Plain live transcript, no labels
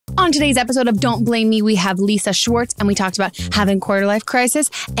On today's episode of Don't Blame Me, we have Lisa Schwartz, and we talked about having quarter-life crisis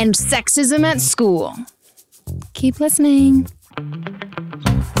and sexism at school. Keep listening.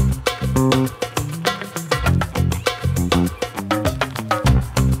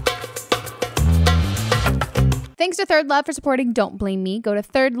 Thanks to Third Love for supporting Don't Blame Me. Go to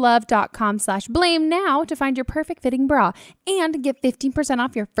thirdlove.com/blame now to find your perfect fitting bra and get 15%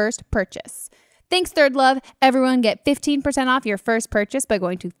 off your first purchase. Thanks, Third Love. Everyone get 15% off your first purchase by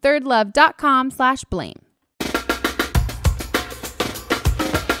going to thirdlove.com/blame.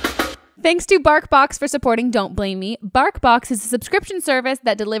 Thanks to BarkBox for supporting Don't Blame Me. BarkBox is a subscription service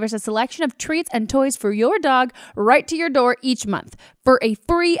that delivers a selection of treats and toys for your dog right to your door each month. For a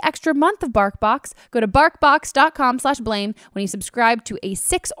free extra month of BarkBox, go to barkbox.com/blame when you subscribe to a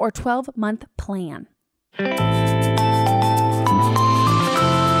 6 or 12-month plan.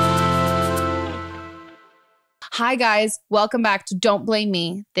 Hi, guys. Welcome back to Don't Blame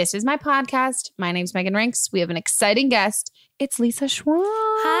Me. This is my podcast. My name's Meghan Rienks. We have an exciting guest. It's Lisa Schwartz.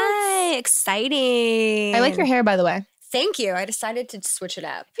 Hi, exciting. I like your hair, by the way. Thank you. I decided to switch it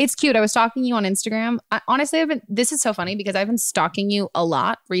up. It's cute. I was stalking you on Instagram. This is so funny because I've been stalking you a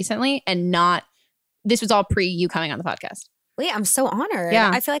lot recently and this was all pre you coming on the podcast. Wait, I'm so honored.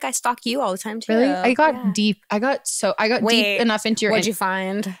 Yeah. I feel like I stalk you all the time too. Really? I got deep. I got Wait, deep enough into your. What'd you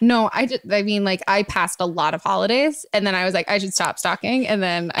find? No, I passed a lot of holidays and then I was like, I should stop stalking. And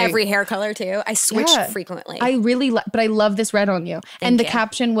then every hair color too. I switch frequently. I really, but I love this red on you. Thank the you.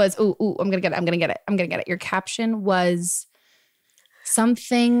 caption was, I'm going to get it. Your caption was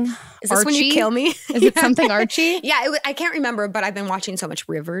something Is this Archie? when you kill me? Is it something Archie? Yeah, I can't remember, but I've been watching so much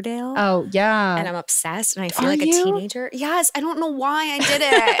Riverdale. Oh, yeah. And I'm obsessed and I feel Are like you? a teenager. Yes, I don't know why I did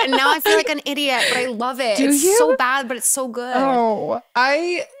it. And now I feel like an idiot, but I love it. Do it's you? so bad, but it's so good. Oh,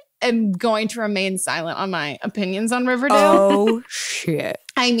 I am going to remain silent on my opinions on Riverdale. Oh, shit.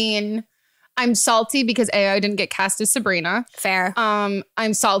 I mean, I'm salty because I didn't get cast as Sabrina. Fair.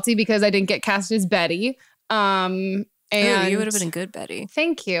 I'm salty because I didn't get cast as Betty. And Ooh, you would have been a good Betty.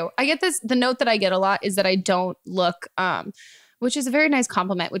 Thank you. I get the note that I get a lot is that I don't look, which is a very nice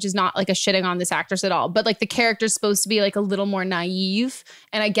compliment, which is not like a shitting on this actress at all. But like the character's supposed to be like a little more naive.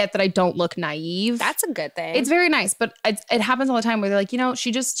 And I get that I don't look naive. That's a good thing. It's very nice. But it happens all the time where they're like,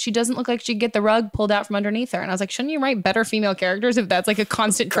 she doesn't look like she'd get the rug pulled out from underneath her. And I was like, shouldn't you write better female characters if that's like a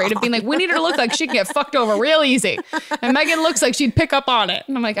constant trait of being like, we need her to look like she can get fucked over real easy. And Meghan looks like she'd pick up on it.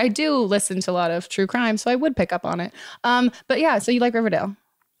 And I'm like, I do listen to a lot of true crime, so I would pick up on it. But yeah, so you like Riverdale?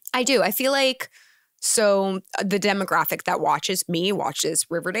 I do. I feel like the demographic that watches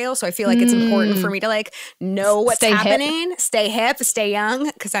Riverdale. So I feel like it's important for me to like know what's Stay happening, stay hip, stay young,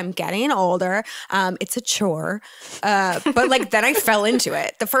 because I'm getting older. It's a chore. But like then I fell into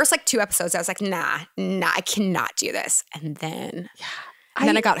it. The first like 2 episodes, I was like, nah, I cannot do this. And then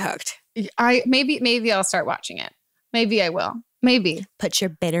I got hooked. Maybe I'll start watching it. Maybe I will. Maybe. Put your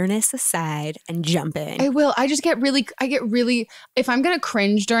bitterness aside and jump in. I will. I get really, if I'm going to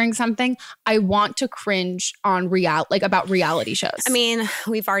cringe during something, I want to cringe on about reality shows. I mean,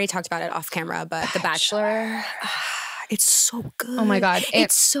 we've already talked about it off camera, but The Bachelor, it's so good. Oh my God.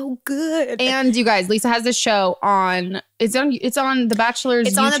 It's so good. And you guys, Lisa has this show on, it's on The Bachelor's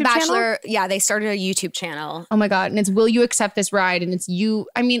It's YouTube on The Bachelor. channel? Yeah, they started a YouTube channel. Oh my God. And it's Will You Accept This Ride? And it's you.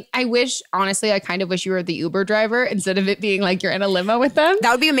 I mean, honestly, I kind of wish you were the Uber driver instead of it being like you're in a limo with them.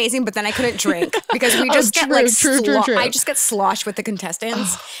 That would be amazing, but then I couldn't drink because we just true. I just get sloshed with the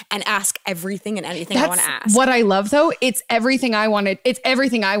contestants and ask everything and anything I want to ask. What I love though, it's everything I wanted. It's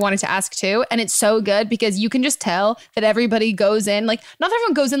everything I wanted to ask too. And it's so good because you can just tell that everybody goes in, like not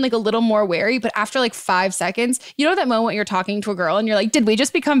everyone goes in like a little more wary, but after like 5 seconds, you know that moment when you're talking to a girl and you're like, did we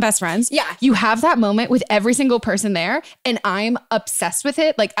just become best friends? Yeah. You have that moment with every single person there. And I'm obsessed with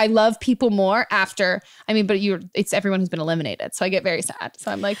it. Like I love people more after, but it's everyone who's been eliminated. So I get very sad.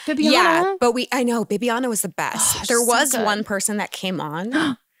 So I'm like, Bibiana. Yeah, but I know Bibiana was the best. There was so one person that came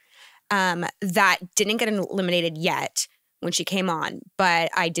on that didn't get eliminated yet when she came on, but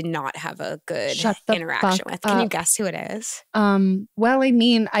I did not have a good interaction with. Can you guess who it is? Well,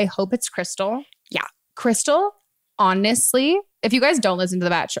 I hope it's Crystal. Yeah. Crystal, honestly, if you guys don't listen to The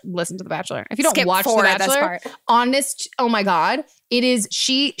Bachelor, listen to The Bachelor. If you don't watch The Bachelor, oh my God, it is,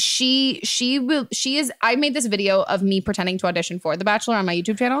 she is, I made this video of me pretending to audition for The Bachelor on my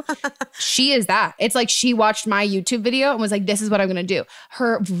YouTube channel. She is that. It's like she watched my YouTube video and was like, this is what I'm going to do.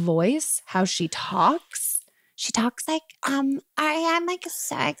 Her voice, how she talks. She talks like, I am like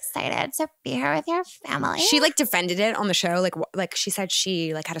so excited to be here with your family. She like defended it on the show. Like she said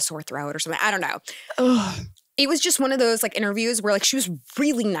she like had a sore throat or something. I don't know. Ugh. It was just one of those like interviews where like she was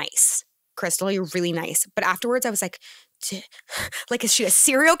really nice. Crystal, you're really nice. But afterwards I was like, like, is she a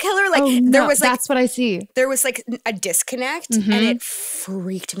serial killer? Like, there was like, that's what I see. There was like a disconnect and it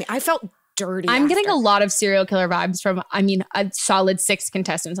freaked me. I felt dirty. I'm getting a lot of serial killer vibes from, a solid 6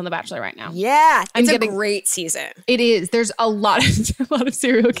 contestants on The Bachelor right now. Yeah. It's a great season. It is. There's a lot of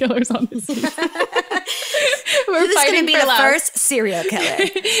serial killers on this season. Who's going to be the first serial killer?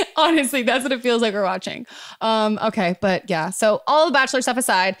 Honestly, that's what it feels like we're watching. Okay, but yeah. So all the Bachelor stuff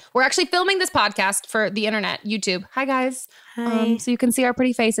aside, we're actually filming this podcast for the internet, YouTube. Hi, guys. Hi. So you can see our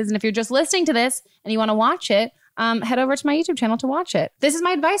pretty faces. And if you're just listening to this and you want to watch it, head over to my YouTube channel to watch it. This is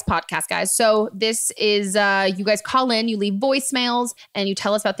my advice podcast, guys. So this is, you guys call in, you leave voicemails, and you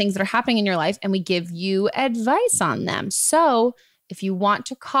tell us about things that are happening in your life, and we give you advice on them. So if you want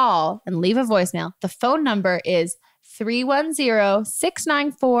to call and leave a voicemail, the phone number is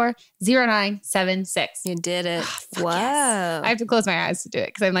 310-694-0976. You did it. Oh, whoa. Yes. I have to close my eyes to do it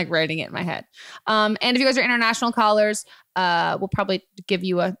because I'm like writing it in my head. And if you guys are international callers, we'll probably give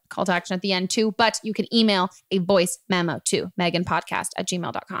you a call to action at the end too, but you can email a voice memo to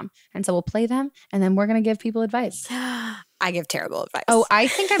meghanpodcast@gmail.com. And so we'll play them and then we're going to give people advice. I give terrible advice. Oh, I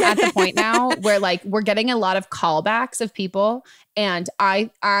think I'm at the point now where like we're getting a lot of callbacks of people, and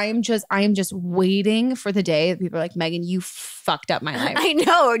I am just waiting for the day that people are like, Meghan, you fucked up my life. I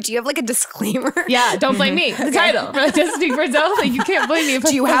know. Do you have like a disclaimer? Yeah, don't blame me. The title. Just speak for itself. Like, you can't blame me.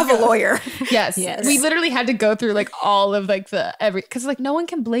 Do you have a lawyer? Yes. We literally had to go through like all of like because like no one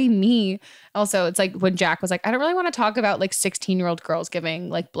can blame me. Also, it's like when Jack was like, I don't really want to talk about like 16-year-old girls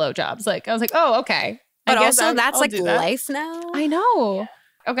giving like blowjobs. Like I was like, oh, okay. But also that's like life now. I know.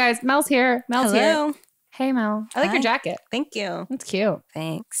 Oh, guys, Mel's here. Mel's Hello. here. Hey, Mel. I like your jacket. Thank you. It's cute.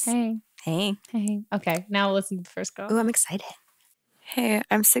 Thanks. Hey. Hey. Hey. Okay, now we'll listen to the first call. Oh, I'm excited. Hey,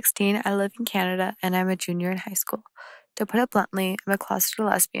 I'm 16. I live in Canada, and I'm a junior in high school. To put it bluntly, I'm a closeted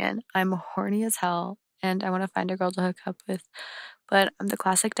lesbian. I'm horny as hell, and I want to find a girl to hook up with. But I'm the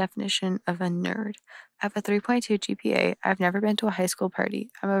classic definition of a nerd. I have a 3.2 GPA. I've never been to a high school party.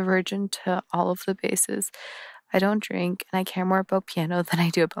 I'm a virgin to all of the bases. I don't drink, and I care more about piano than I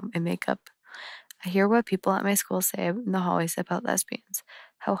do about my makeup. I hear what people at my school say in the hallways about lesbians.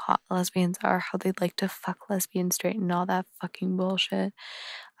 How hot lesbians are, how they'd like to fuck lesbians straight, and all that fucking bullshit.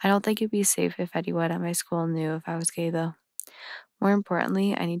 I don't think it'd be safe if anyone at my school knew if I was gay, though. More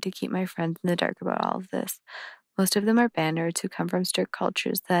importantly, I need to keep my friends in the dark about all of this. Most of them are bandards who come from strict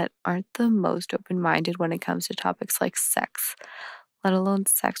cultures that aren't the most open-minded when it comes to topics like sex, let alone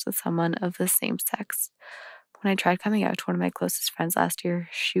sex with someone of the same sex. When I tried coming out to one of my closest friends last year,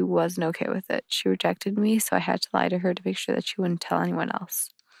 she wasn't okay with it. She rejected me, so I had to lie to her to make sure that she wouldn't tell anyone else.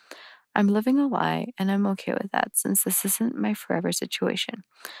 I'm living a lie, and I'm okay with that since this isn't my forever situation.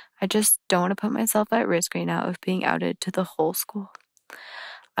 I just don't want to put myself at risk right now of being outed to the whole school.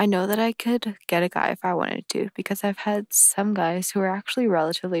 I know that I could get a guy if I wanted to, because I've had some guys who are actually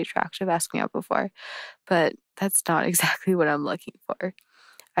relatively attractive ask me out before, but that's not exactly what I'm looking for.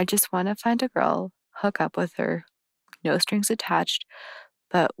 I just want to find a girl, hook up with her, no strings attached,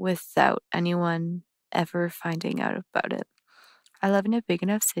 but without anyone ever finding out about it. I live in a big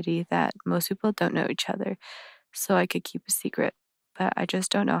enough city that most people don't know each other, so I could keep a secret, but I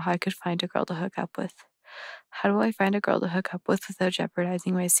just don't know how I could find a girl to hook up with. How do I find a girl to hook up with without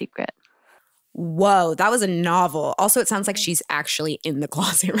jeopardizing my secret? Whoa, that was a novel. Also, it sounds like she's actually in the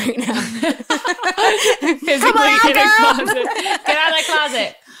closet right now. Physically in a closet. Get out of the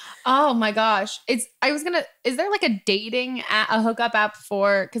closet. Oh my gosh. Is there like a a hookup app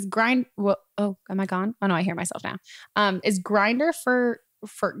for, because am I gone? Oh no, I hear myself now. Is Grindr for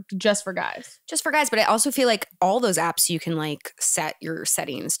just for guys? Just for guys, but I also feel like all those apps you can like set your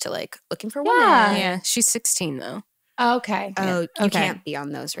settings to like looking for women. Yeah, she's 16 though. Okay. Oh, you can't be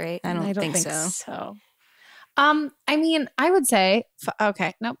on those, right? I don't think so. I mean, I would say,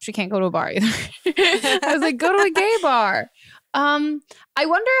 okay, nope, she can't go to a bar either. I was like, go to a gay bar. I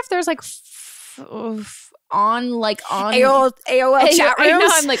wonder if there's like on AOL chat rooms. I know,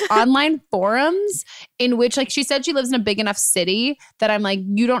 I'm like online forums in which, like, she said she lives in a big enough city that I'm like,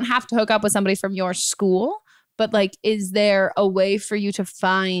 you don't have to hook up with somebody from your school, but like, is there a way for you to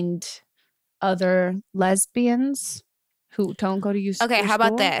find other lesbians who don't go to you? Okay, how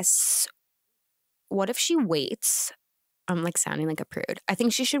about this? What if she waits? I'm like sounding like a prude. I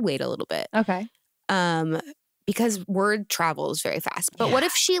think she should wait a little bit. Okay. Because word travels very fast. But what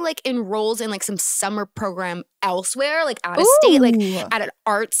if she like enrolls in like some summer program elsewhere, like out of state, like at an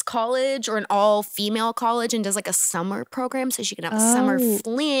arts college or an all-female college, and does like a summer program so she can have a summer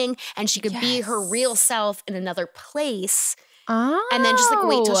fling and she could be her real self in another place And then just like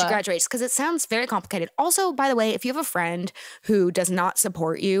wait till she graduates because it sounds very complicated. Also, by the way, if you have a friend who does not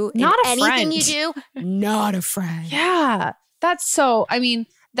support you in anything you do, not a friend. Yeah. That's so, I mean,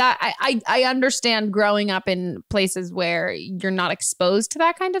 that I understand growing up in places where you're not exposed to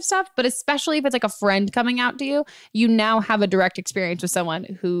that kind of stuff, but especially if it's like a friend coming out to you, you now have a direct experience with someone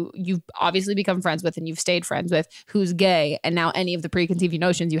who you've obviously become friends with and you've stayed friends with who's gay, and now any of the preconceived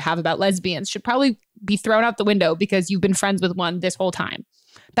notions you have about lesbians should probably be thrown out the window because you've been friends with one this whole time.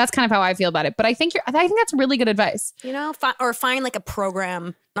 That's kind of how I feel about it. But I think that's really good advice. You know, or find like a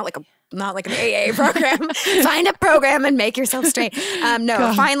program, not like an AA program. Find a program and make yourself straight.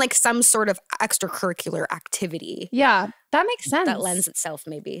 Find like some sort of extracurricular activity. Yeah, that makes sense. That lends itself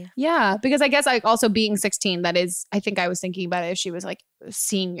maybe. Yeah, because I guess like also being 16, that is, I think I was thinking about it if she was like a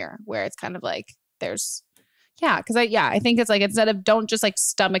senior, where it's kind of like there's, because I think it's like instead of don't just like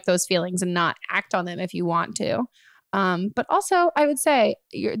stomach those feelings and not act on them if you want to. But also I would say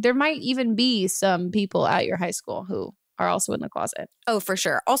there might even be some people at your high school who are also in the closet. Oh, for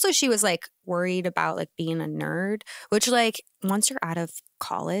sure. Also, she was like worried about like being a nerd, which like once you're out of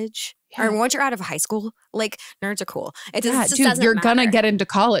college or once you're out of high school, like nerds are cool. It just doesn't you're matter. Gonna get into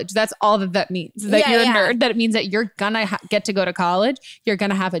college. That's all that means. That you're a nerd. That means that you're gonna get to go to college. You're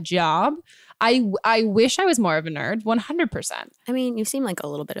gonna have a job. I wish I was more of a nerd, 100%. I mean, you seem like a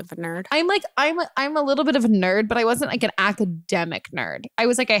little bit of a nerd. I'm a little bit of a nerd, but I wasn't like an academic nerd. I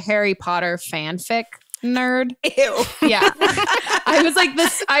was like a Harry Potter fanfic nerd. Ew. Yeah. I was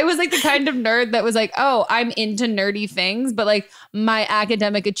like the kind of nerd that was like, oh, I'm into nerdy things, but like my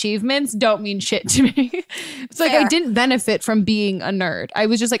academic achievements don't mean shit to me. It's like I didn't benefit from being a nerd. I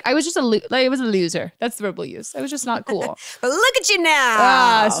was a loser. That's the verbal use. I was just not cool. But look at you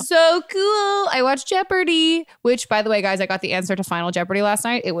now. So cool. I watched Jeopardy, which by the way, guys, I got the answer to Final Jeopardy last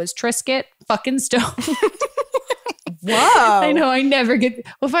night. It was Triscuit fucking Stone. Whoa. I know. I never get.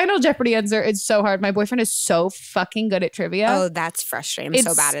 Well, Final Jeopardy answer. It's so hard. My boyfriend is so fucking good at trivia. Oh, that's frustrating. I'm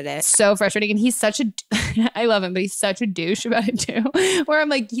so bad at it. So frustrating. And he's such a, I love him, but he's such a douche about it too. Where I'm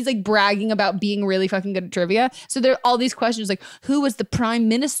like, he's like bragging about being really fucking good at trivia. So there are all these questions like, who was the prime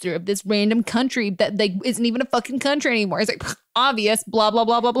minister of this random country that like isn't even a fucking country anymore? It's like, obvious, blah, blah,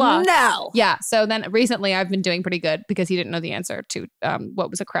 blah, blah, blah. No. Yeah. So then recently I've been doing pretty good because he didn't know the answer to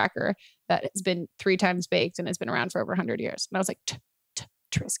what was a cracker that has been 3 times baked and has been around for over 100 years. And I was like,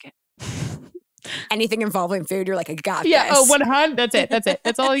 Triscuit. Anything involving food, you're like, I got this. Oh, 100. That's it.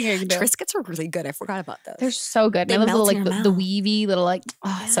 That's all you can do. Triscuits are really good. I forgot about those. They're so good. They love the weavy little like,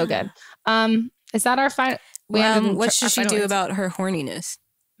 so good. Is that our final? What should she do about her horniness?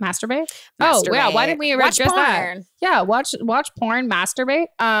 Masturbate? Oh, yeah. Why didn't we address that? Yeah, watch porn, masturbate.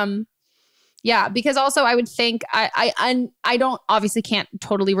 Yeah, because also I would think I don't obviously can't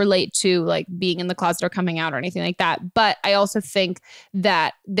totally relate to like being in the closet or coming out or anything like that. But I also think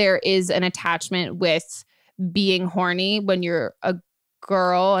that there is an attachment with being horny when you're a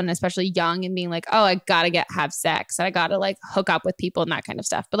girl and especially young and being like, oh, I gotta have sex and I gotta like hook up with people and that kind of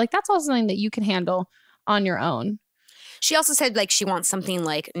stuff. But like that's also something that you can handle on your own. She also said like she wants something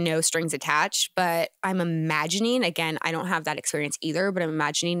like no strings attached, but I'm imagining, again, I don't have that experience either, but I'm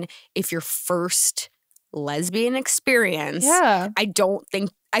imagining if your first lesbian experience, I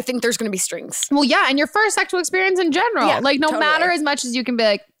think there's going to be strings. Well, yeah, and your first sexual experience in general. Yeah, like no matter as much as you can be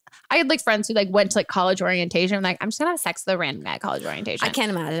like, I had like friends who like went to like college orientation. I'm like, I'm just gonna have sex with a random guy at college orientation. I can't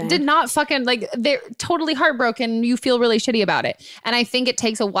imagine. Did not fucking like, they're totally heartbroken. You feel really shitty about it. And I think it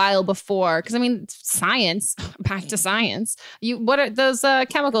takes a while before, because I mean, science, back to science. What are those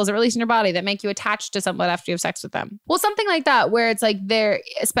chemicals that release in your body that make you attached to someone after you have sex with them? Well, something like that, where it's like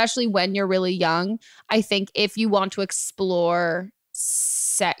especially when you're really young, I think if you want to explore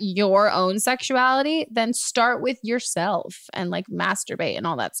your own sexuality, then start with yourself and like masturbate and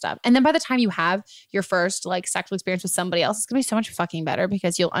all that stuff. And then by the time you have your first like sexual experience with somebody else, it's gonna be so much fucking better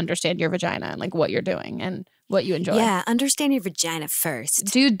because you'll understand your vagina and like what you're doing and what you enjoy. Yeah, understand your vagina first.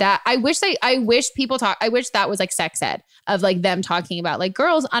 Dude, I wish that was like sex ed of like them talking about like,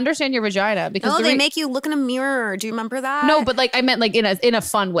 girls, understand your vagina because they make you look in a mirror. Do you remember that? No, but like I meant like in a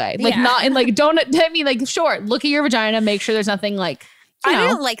fun way. Like not in like I mean like sure, look at your vagina, make sure there's nothing like I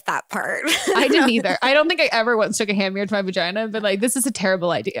didn't like that part. I didn't either. I don't think I ever once took a hand mirror to my vagina, but like, this is a terrible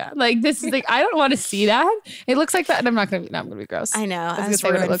idea. Like, this is like, I don't want to see that. It looks like that. And I'm going to be gross. I know. I was going to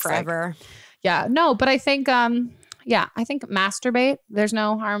say what it looks forever. Like. Yeah. No, but I think, I think masturbate. There's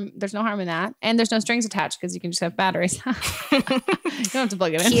no harm in that. And there's no strings attached because you can just have batteries. You don't have to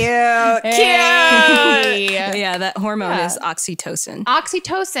plug it in. Cute. Hey. Cute. Yeah. That hormone is oxytocin.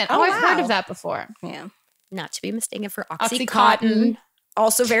 Oxytocin. Oh, I've heard of that before. Yeah. Not to be mistaken for Oxycontin.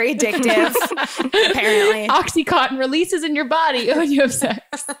 Also very addictive, apparently. Oxycontin releases in your body when you have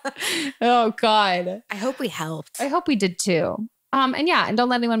sex. Oh, God. I hope we helped. I hope we did too. And don't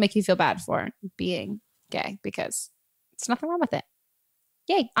let anyone make you feel bad for being gay because there's nothing wrong with it.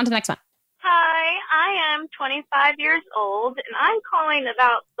 Yay. On to the next one. Hi, I am 25 years old, and I'm calling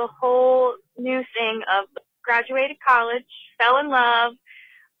about the whole new thing of graduated college, fell in love,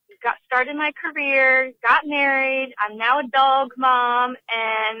 started my career, got married. I'm now a dog mom,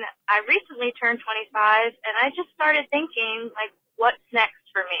 and I recently turned 25, and I just started thinking, like, what's next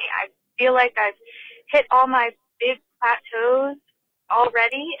for me? I feel like I've hit all my big plateaus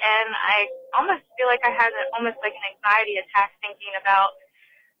already, and I almost feel like I had almost like an anxiety attack thinking about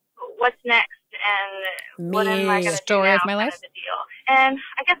what's next and what am I going to do now, of my life. Kind of the deal. And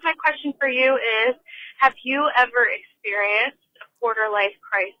I guess my question for you is, have you ever experienced a quarter life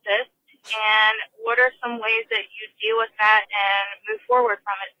crisis? And what are some ways that you deal with that and move forward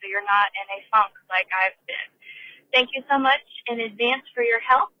from it so you're not in a funk like I've been? Thank you so much in advance for your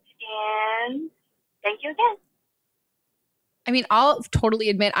help, and thank you again. I mean, I'll totally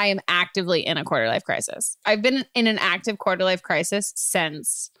admit I am actively in a quarter life crisis. I've been in an active quarter life crisis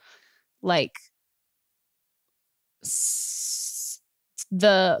since like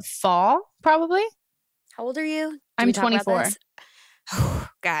the fall, probably. How old are you? I'm 24.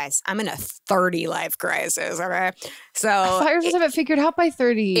 Guys, I'm in a 30 life crisis, okay? So I thought you were supposed to have it figured out by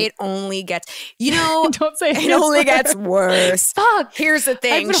 30. It only gets, you know, don't say it only gets worse. Fuck. Here's the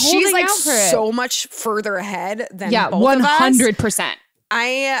thing. She's like so much further ahead than both of us. 100%.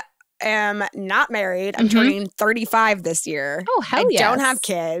 I am not married. I'm turning 35 this year. Oh, hell yes. I don't have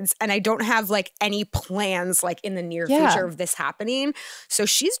kids, and I don't have like any plans like in the near future of this happening. So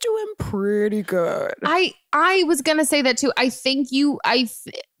she's doing pretty good. I was going to say that too. I think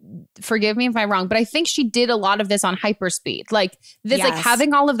forgive me if I'm wrong, but I think she did a lot of this on hyperspeed. Like this, like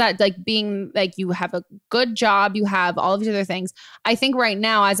having all of that, like being like you have a good job, you have all of these other things. I think right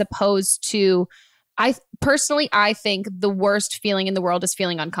now, as opposed to, I think the worst feeling in the world is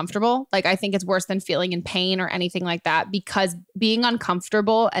feeling uncomfortable. Like, I think it's worse than feeling in pain or anything like that, because being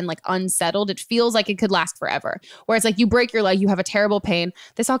uncomfortable and like unsettled, it feels like it could last forever. Where it's like you break your leg, you have a terrible pain.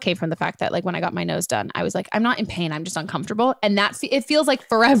 This all came from the fact that like when I got my nose done, I was like, I'm not in pain, I'm just uncomfortable. And it feels like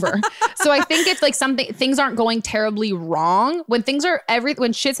forever. So I think it's like things aren't going terribly wrong. When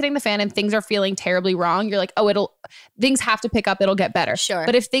when shit's hitting the fan and things are feeling terribly wrong, you're like, oh, things have to pick up, it'll get better. Sure.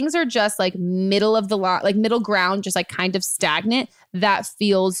 But if things are just like middle of the line, like middle ground, just like kind of stagnant, that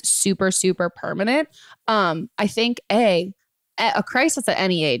feels super, super permanent. I think a crisis at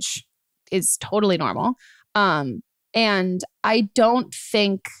any age is totally normal. And I don't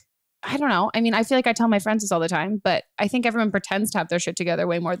know. I mean, I feel like I tell my friends this all the time, but I think everyone pretends to have their shit together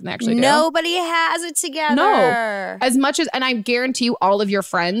way more than they actually do. Nobody has it together. No. As much as, and I guarantee you all of your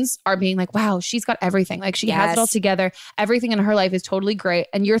friends are being like, wow, she's got everything. Like she has it all together. Everything in her life is totally great.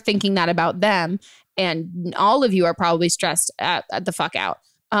 And you're thinking that about them. And all of you are probably stressed at the fuck out.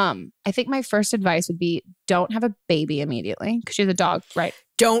 I think my first advice would be don't have a baby immediately because she's a dog, right?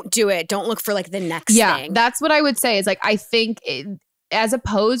 Don't do it. Don't look for like the next thing. Yeah, that's what I would say is like, I think as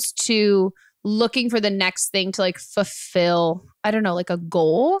opposed to looking for the next thing to like fulfill, I don't know, like a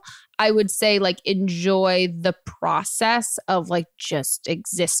goal, I would say like enjoy the process of like just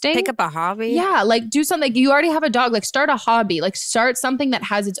existing. Pick up a hobby. Yeah, like do something. Like you already have a dog, like start a hobby, like start something that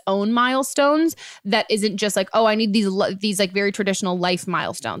has its own milestones that isn't just like, oh, I need these like very traditional life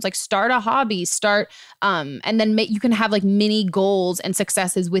milestones. Like start a hobby, and then you can have like mini goals and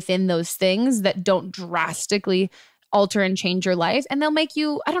successes within those things that don't drastically alter and change your life. And they'll make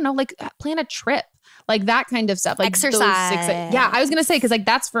you, I don't know, like plan a trip. Like that kind of stuff. Like exercise. I was going to say, because like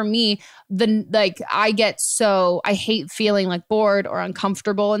that's for me, I hate feeling like bored or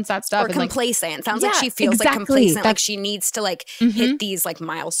uncomfortable and that stuff. Or and complacent. Like, sounds like she feels like complacent. Like she needs to like hit these like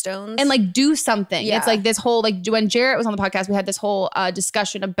milestones. And like do something. Yeah. It's like this whole, like when Jarrett was on the podcast, we had this whole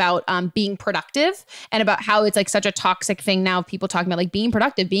discussion about being productive and about how it's like such a toxic thing now of people talking about like being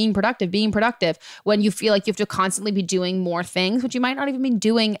productive when you feel like you have to constantly be doing more things, which you might not even be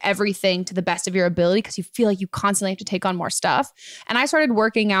doing everything to the best of your ability because you feel like you constantly have to take on more stuff. And I started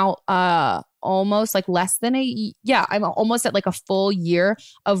working out almost like I'm almost at like a full year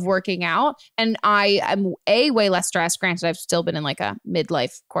of working out, and I am way less stressed. Granted, I've still been in like a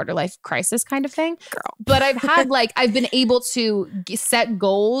midlife, quarter life crisis kind of thing, girl. But I've had I've been able to set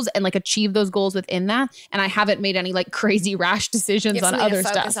goals and like achieve those goals within that, and I haven't made any like crazy rash decisions on other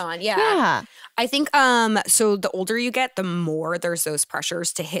stuff. Yeah. I think so the older you get, the more there's those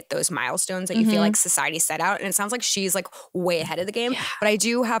pressures to hit those milestones that you feel like society set out. And it sounds like she's like way ahead of the game. Yeah. But I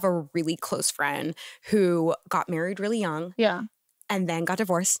do have a really close friend who got married really young. Yeah. and then got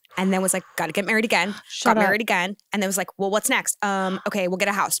divorced, and then was like, got to get married again, married again, and then was like, well, what's next? Okay, we'll get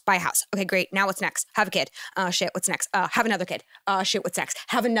a house, buy a house. Okay, great. Now what's next? Have a kid. Shit, what's next? Have another kid. Shit, what's next?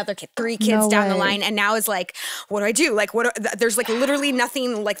 Have another kid. 3 kids down the line, and now is like, what do I do? Like, there's like literally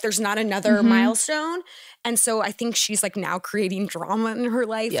nothing. Like, there's not another milestone, and so I think she's like now creating drama in her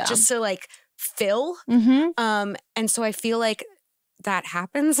life just to like fill. And so I feel like that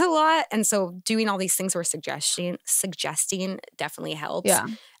happens a lot. And so doing all these things we're suggesting definitely helps. Yeah.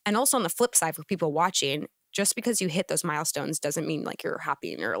 And also on the flip side for people watching, just because you hit those milestones doesn't mean like you're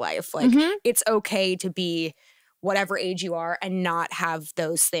happy in your life. Like it's okay to be whatever age you are and not have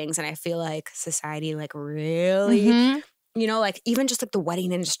those things. And I feel like society like really, you know, like even just like the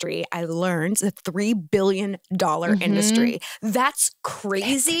wedding industry, I learned the $3 billion industry. That's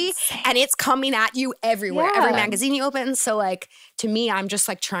crazy. And it's coming at you everywhere, every magazine you open. So like, to me, I'm just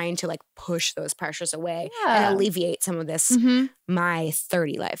like trying to like push those pressures away and alleviate some of this, my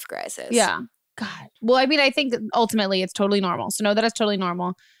 30 life crisis. Yeah. God. Well, I mean, I think ultimately it's totally normal. So know that it's totally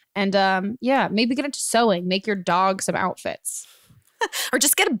normal. And maybe get into sewing, make your dog some outfits. Or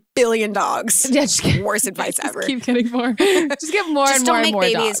just get 1 billion dogs. Yeah, just get worst advice ever. Keep getting more. Just get more and more and more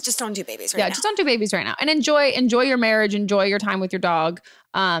babies. dogs. Just don't do babies right now. Yeah, just don't do babies right now. And enjoy your marriage. Enjoy your time with your dog.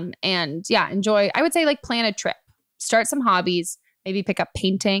 Enjoy. I would say like plan a trip. Start some hobbies. Maybe pick up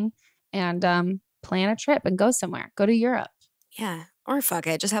painting and plan a trip and go somewhere. Go to Europe. Yeah. Or fuck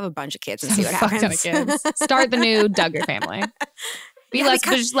it. Just have a bunch of kids and see what happens. Start the new Duggar family. Be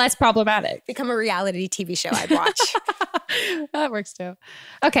less problematic. Become a reality TV show I'd watch. That works too.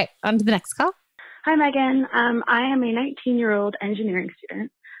 Okay, on to the next call. Hi, Meghan. I am a 19-year-old engineering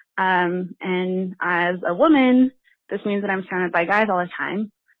student. And as a woman, this means that I'm surrounded by guys all the time.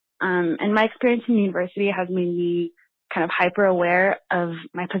 And my experience in university has made me kind of hyper aware of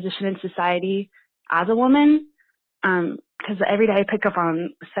my position in society as a woman. Because every day I pick up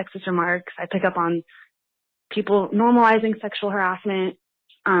on sexist remarks. I pick up on people normalizing sexual harassment,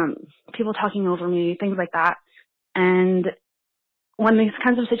 people talking over me, things like that. And when these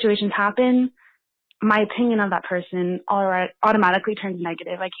kinds of situations happen, my opinion of that person automatically turns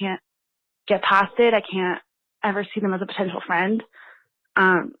negative. I can't get past it. I can't ever see them as a potential friend.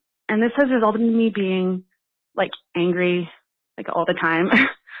 And this has resulted in me being like angry like all the time.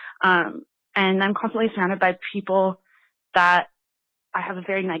 And I'm constantly surrounded by people that I have a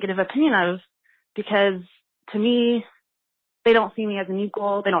very negative opinion of because to me, they don't see me as an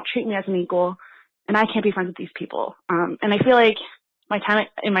equal. They don't treat me as an equal. And I can't be friends with these people. And I feel like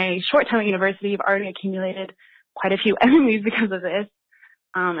in my short time at university, I've already accumulated quite a few enemies because of this.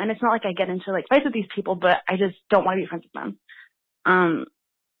 And it's not like I get into like fights with these people, but I just don't want to be friends with them. And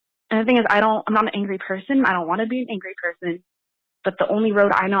the thing is, I'm not an angry person. I don't want to be an angry person. But the only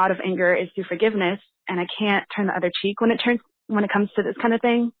road I know out of anger is through forgiveness. And I can't turn the other cheek when it comes to this kind of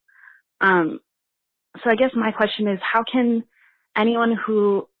thing. So I guess my question is, how can anyone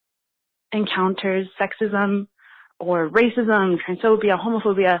who encounters sexism or racism, transphobia,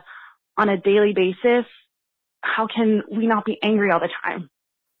 homophobia on a daily basis, how can we not be angry all the time?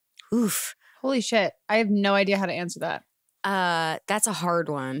 Oof. Holy shit. I have no idea how to answer that. That's a hard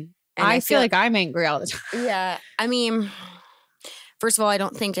one. And I feel like I'm angry all the time. Yeah. I mean, first of all, I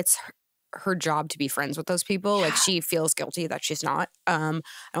don't think it's her job to be friends with those people. Like she feels guilty that she's not. I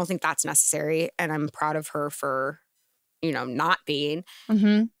don't think that's necessary. And I'm proud of her for, not being.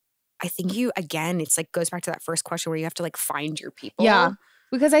 I think it's like goes back to that first question where you have to like find your people. Yeah.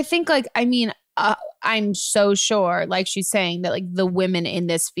 Because I think I'm so sure, like she's saying, that like the women in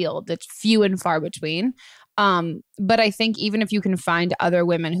this field, it's few and far between. But I think even if you can find other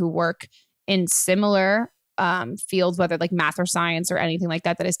women who work in similar fields, whether like math or science or anything like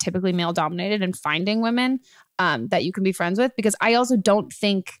that is typically male dominated, and finding women that you can be friends with, because I also don't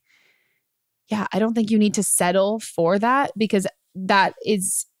think you need to settle for that, because that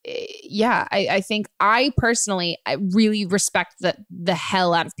is, I think I personally, I really respect the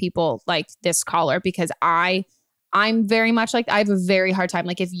hell out of people like this caller, because I'm very much like, I have a very hard time.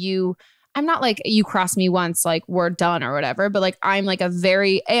 Like I'm not like you cross me once, like we're done or whatever, but like I'm like I'm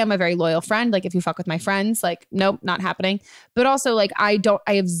a very loyal friend. Like if you fuck with my friends, like nope, not happening. But also like I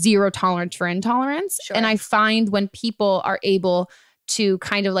have zero tolerance for intolerance. Sure. And I find when people are able to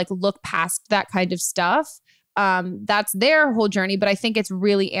kind of like look past that kind of stuff, that's their whole journey. But I think it's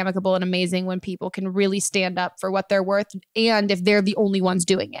really amicable and amazing when people can really stand up for what they're worth. And if they're the only ones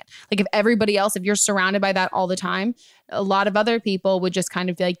doing it, like if everybody else, if you're surrounded by that all the time, a lot of other people would just kind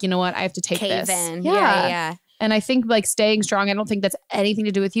of be like, you know what, I have to take cave this. in. Yeah. And I think like staying strong, I don't think that's anything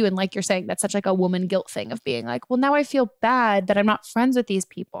to do with you. And like you're saying, that's such like a woman guilt thing of being like, well, now I feel bad that I'm not friends with these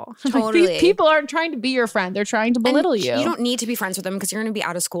people. Totally. Like, these people aren't trying to be your friend. They're trying to belittle you. You don't need to be friends with them because you're going to be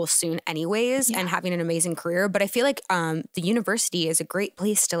out of school soon anyways and having an amazing career. But I feel like the university is a great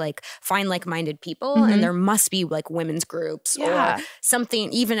place to like find like-minded people. And there must be like women's groups or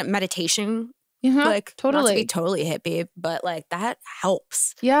something, even at meditation. Like not to be totally hippie, but like that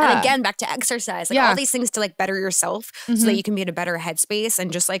helps. And again, back to exercise, like all these things to like better yourself so that you can be in a better headspace.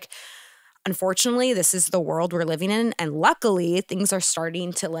 And just like, unfortunately, this is the world we're living in. And luckily things are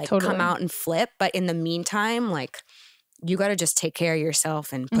starting to like come out and flip. But in the meantime, like you got to just take care of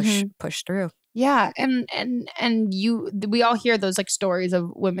yourself and push through. Yeah. And we all hear those like stories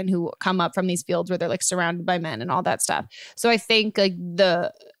of women who come up from these fields where they're like surrounded by men and all that stuff. So I think like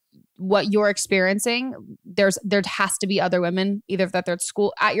what you're experiencing, there has to be other women, either that they're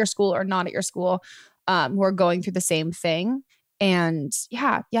at your school or not at your school, who are going through the same thing. And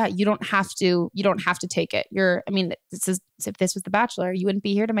you don't have to take it. If this was The Bachelor, you wouldn't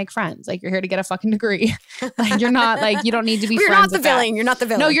be here to make friends. Like, you're here to get a fucking degree. Like, you're not like, you don't need to be friends. You're not the villain. You're not the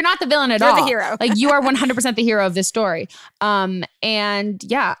villain. No, you're not the villain at all. You're the hero. Like, you are 100% the hero of this story. And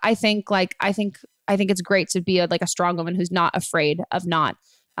yeah, I think it's great to be a strong woman who's not afraid of not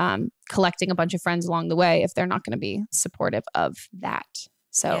collecting a bunch of friends along the way if they're not going to be supportive of that.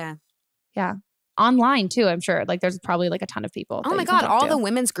 So yeah. Online too, I'm sure. Like, there's probably like a ton of people. Oh my God, all the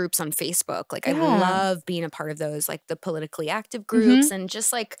women's groups on Facebook. Like, I love being a part of those, like the politically active groups and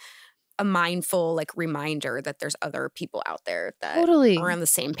just like a mindful like reminder that there's other people out there that are on the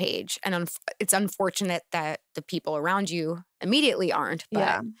same page. And it's unfortunate that the people around you immediately aren't.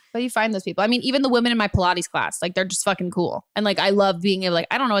 But but you find those people. I mean, even the women in my Pilates class, like, they're just fucking cool. And like, I love being able, like,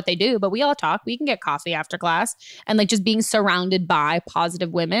 I don't know what they do, but we all talk. We can get coffee after class. And like, just being surrounded by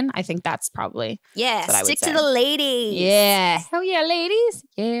positive women, I think that's probably stick to the ladies. Yeah. Oh yeah, ladies.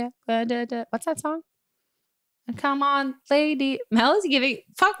 Yeah. What's that song? Come on, lady. Mel is giving.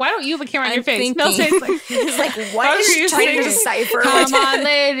 Fuck, why don't you have a camera on your face? Mel says like, he's like, what is she trying to decipher? Come on,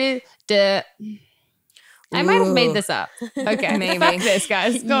 lady. I might have made this up. Okay, maybe. Fuck this,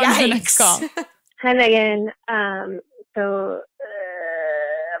 guys. Go on to the next call. Hi, Megan.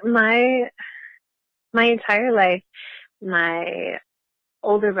 My entire life, my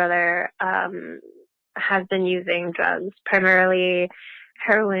older brother has been using drugs, primarily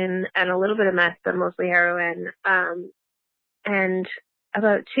heroin and a little bit of meth, but mostly heroin. And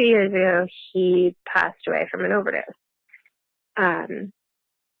about 2 years ago, he passed away from an overdose.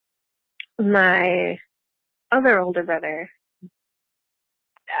 My other older brother,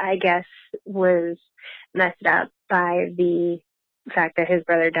 I guess, was messed up by the fact that his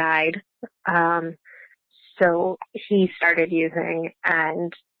brother died. So he started using,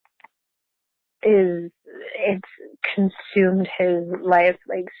 and it's consumed his life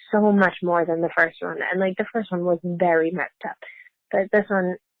like so much more than the first one. And like, the first one was very messed up, but this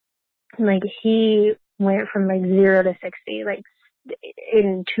one, like, he went from like 0 to 60 like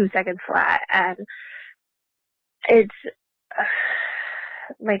in 2 seconds flat. And it's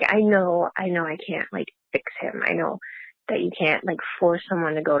like, I know I can't like fix him. I know that you can't like force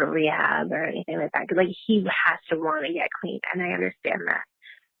someone to go to rehab or anything like that, 'cause like, he has to want to get clean, and I understand that.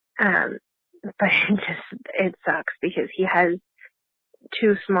 But it sucks because he has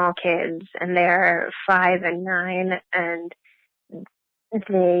 2 small kids, and they're 5 and 9, and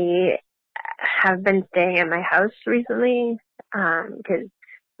they have been staying at my house recently because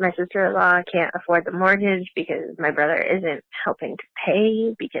my sister-in-law can't afford the mortgage because my brother isn't helping to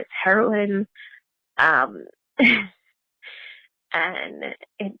pay because heroin. And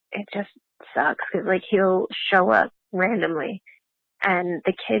it just sucks because like, he'll show up randomly. And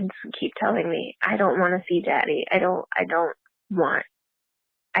the kids keep telling me, I don't want to see daddy. I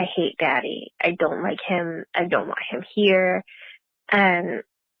hate daddy. I don't like him. I don't want him here. And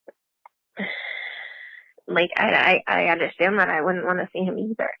like, I understand that I wouldn't want to see him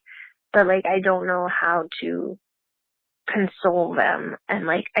either. But like, I don't know how to console them. And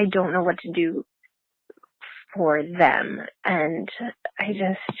like, I don't know what to do for them. And it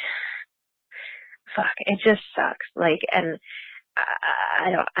just sucks. Like, and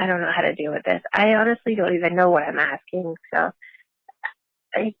I don't know how to deal with this. I honestly don't even know what I'm asking. So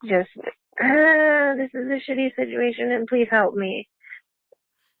I just, this is a shitty situation, and please help me.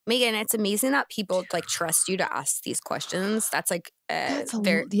 Megan, it's amazing that people like trust you to ask these questions. That's like, that's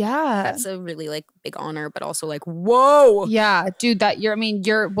a really like big honor, but also like, whoa. Yeah, dude, you're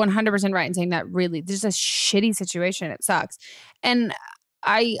 100% right in saying that. Really, this is a shitty situation. It sucks. And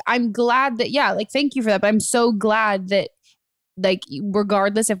I'm glad that, like, thank you for that. But I'm so glad that like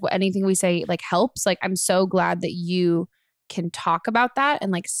regardless if anything we say like helps, like I'm so glad that you can talk about that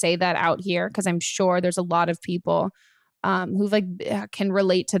and like say that out here, because I'm sure there's a lot of people who like can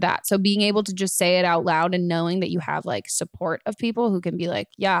relate to that. So being able to just say it out loud and knowing that you have like support of people who can be like,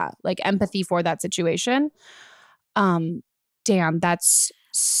 yeah, like empathy for that situation. Damn, that's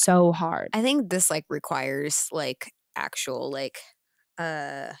so hard. I think this like requires like actual like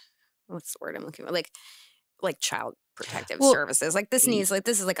what's the word I'm looking for? Like child protective services. Like this needs like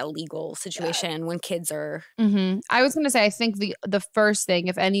this is like a legal situation when kids are. I was going to say, I think the first thing,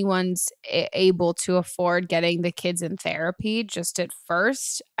 if anyone's able to afford getting the kids in therapy just at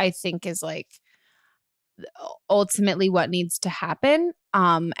first, I think is like ultimately what needs to happen.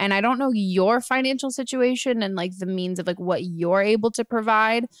 And I don't know your financial situation and like the means of like what you're able to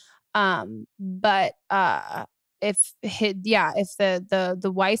provide. But if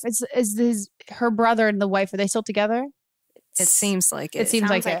the wife is her brother and the wife, are they still together? It seems like it. It seems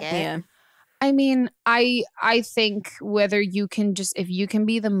like it. Yeah. I mean, I think whether you can just, if you can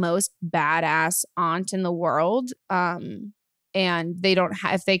be the most badass aunt in the world, and they don't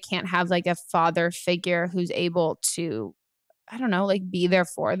have, if they can't have like a father figure who's able to, I don't know, like be there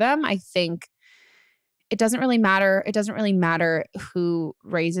for them, I think it doesn't really matter. It doesn't really matter who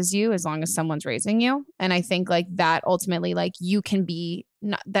raises you as long as someone's raising you. And I think like that ultimately, like you can be,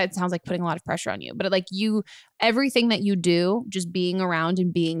 not, that sounds like putting a lot of pressure on you, but like you, everything that you do, just being around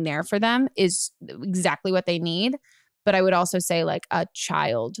and being there for them is exactly what they need. But I would also say like a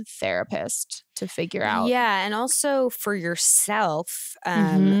child therapist to figure out. Yeah. And also for yourself,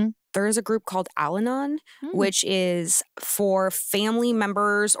 there's a group called Al-Anon, which is for family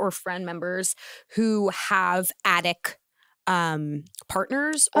members or friend members who have addict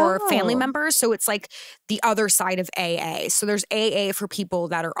partners or family members. So it's like the other side of AA. So there's AA for people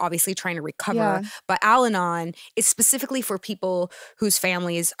that are obviously trying to recover, but Al-Anon is specifically for people whose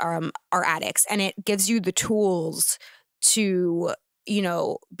families are addicts, and it gives you the tools to, you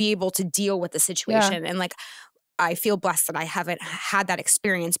know, be able to deal with the situation. And like, I feel blessed that I haven't had that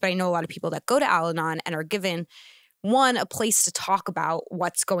experience, but I know a lot of people that go to Al-Anon and are given a place to talk about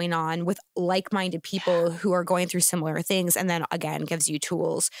what's going on with like-minded people who are going through similar things, and then again gives you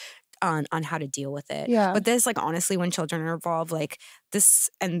tools on how to deal with it. But this, like, honestly, when children are involved, like this,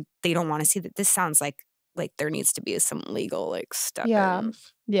 and they don't want to see that, this sounds like there needs to be some legal like step in.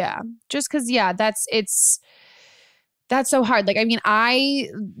 Just because that's so hard. Like, I mean, I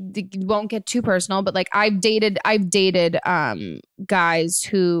won't get too personal, but like I've dated guys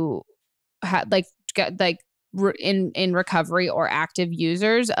who had in recovery or active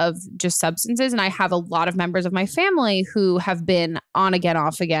users of just substances. And I have a lot of members of my family who have been on again,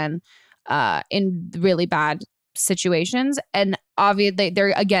 off again, in really bad situations. And obviously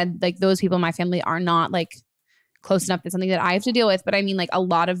they're, again, like those people in my family are not like close enough to something that I have to deal with. But I mean, like a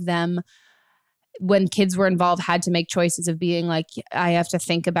lot of them, when kids were involved, had to make choices of being like, I have to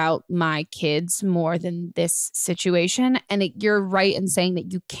think about my kids more than this situation. And you're right in saying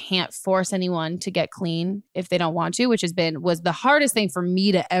that you can't force anyone to get clean if they don't want to, which was the hardest thing for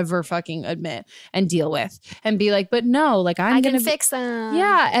me to ever fucking admit and deal with, and be like, but no, like I can fix them.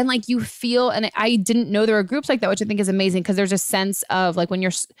 Yeah. And like you feel, and I didn't know there were groups like that, which I think is amazing, because there's a sense of like when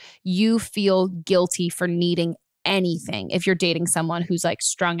you feel guilty for needing anything if you're dating someone who's like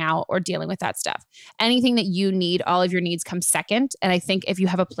strung out or dealing with that stuff. Anything that you need, all of your needs come second. And I think if you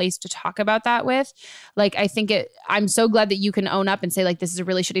have a place to talk about that with, like, I think I'm so glad that you can own up and say like, this is a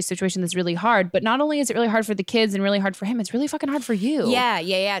really shitty situation that's really hard. But not only is it really hard for the kids and really hard for him, it's really fucking hard for you.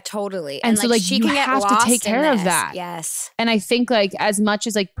 Yeah, totally. And so like she you can have to take care of that. Yes. And I think like as much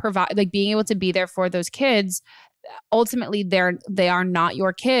as like provide, like being able to be there for those kids, ultimately they are not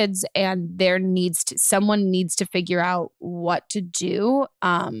your kids, and someone needs to figure out what to do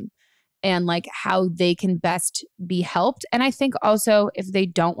and like how they can best be helped. And I think also if they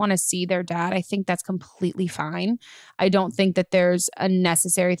don't want to see their dad, I think that's completely fine. I don't think that there's a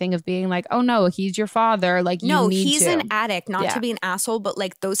necessary thing of being like, oh no, he's your father. Like, no, he's an addict, not to be an asshole, but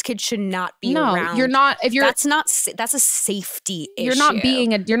like those kids should not be around. You're not, if you're, that's a safety issue.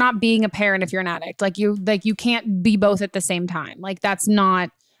 You're not being a parent if you're an addict. Like you can't be both at the same time. Like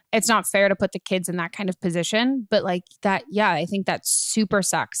it's not fair to put the kids in that kind of position. But like that, yeah, I think that super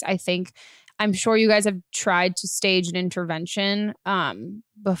sucks. I'm sure you guys have tried to stage an intervention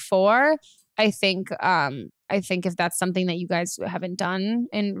before. I think if that's something that you guys haven't done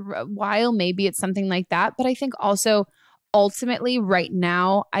in a while, maybe it's something like that. But I think also ultimately right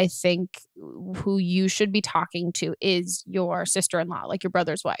now, I think who you should be talking to is your sister-in-law, like your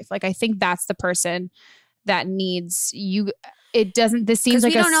brother's wife. Like I think that's the person that needs you. it doesn't, this seems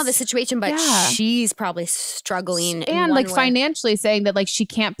like we don't know the situation, but she's probably struggling. And like financially saying that like she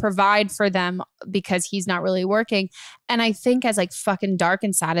can't provide for them because he's not really working. And I think as like fucking dark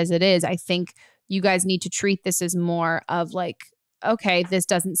and sad as it is, I think you guys need to treat this as more of like, okay, this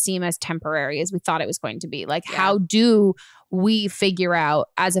doesn't seem as temporary as we thought it was going to be. Like, how do we figure out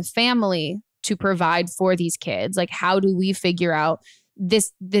as a family to provide for these kids? Like, how do we figure out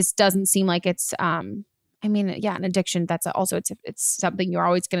this doesn't seem like it's, an addiction. That's also, it's something you're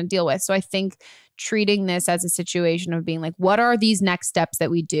always going to deal with. So I think treating this as a situation of being like, what are these next steps that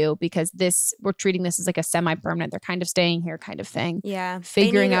we do? Because we're treating this as like a semi-permanent, they're kind of staying here kind of thing. Yeah.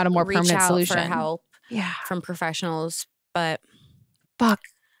 Figuring out a more permanent solution. For help from professionals. But fuck,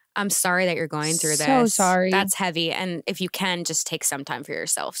 I'm sorry that you're going through this. So sorry. That's heavy. And if you can, just take some time for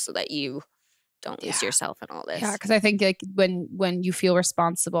yourself so that you don't lose yourself in all this. Yeah, because I think like when you feel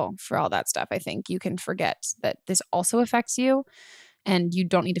responsible for all that stuff, I think you can forget that this also affects you, and you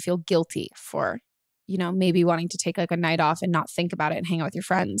don't need to feel guilty for, maybe wanting to take like a night off and not think about it and hang out with your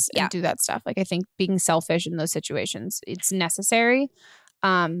friends and do that stuff. Like I think being selfish in those situations, it's necessary.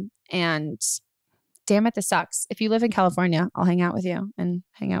 And damn it, this sucks. If you live in California, I'll hang out with you and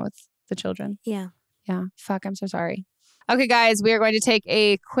hang out with the children. Yeah. Yeah. Fuck, I'm so sorry. Okay, guys, we are going to take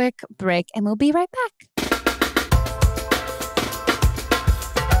a quick break and we'll be right back.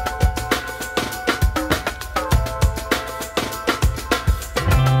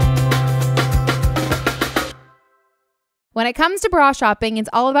 When it comes to bra shopping, it's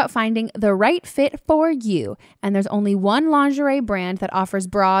all about finding the right fit for you. And there's only one lingerie brand that offers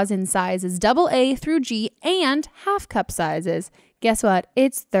bras in sizes AA through G and half cup sizes. Guess what?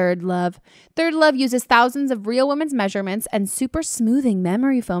 It's Third Love. Third Love uses thousands of real women's measurements and super smoothing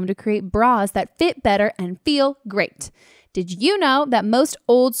memory foam to create bras that fit better and feel great. Did you know that most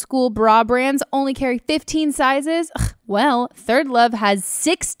old school bra brands only carry 15 sizes? Well, Third Love has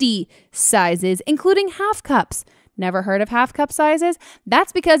 60 sizes, including half cups. Never heard of half cup sizes?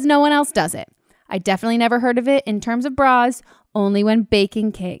 That's because no one else does it. I definitely never heard of it in terms of bras, only when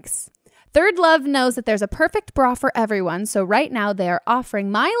baking cakes. Third Love knows that there's a perfect bra for everyone, so right now they are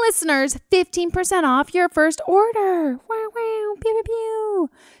offering my listeners 15% off your first order. Wow, wow, pew, pew, pew.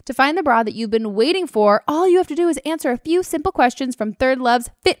 To find the bra that you've been waiting for, all you have to do is answer a few simple questions from Third Love's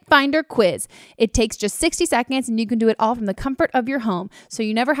Fit Finder quiz. It takes just 60 seconds and you can do it all from the comfort of your home, so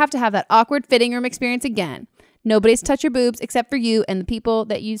you never have to have that awkward fitting room experience again. Nobody's touch your boobs except for you and the people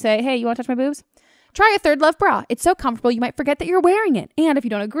that you say, hey, you want to touch my boobs? Try a Third Love bra. It's so comfortable you might forget that you're wearing it. And if you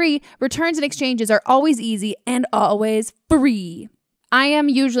don't agree, returns and exchanges are always easy and always free. I am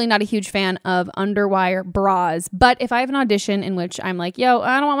usually not a huge fan of underwire bras, but if I have an audition in which I'm like, yo,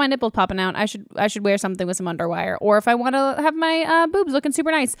 I don't want my nipples popping out, I should wear something with some underwire. Or if I want to have my boobs looking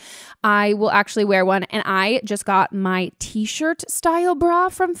super nice, I will actually wear one. And I just got my t-shirt style bra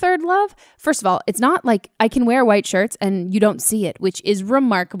from Third Love. First of all, it's not like I can wear white shirts and you don't see it, which is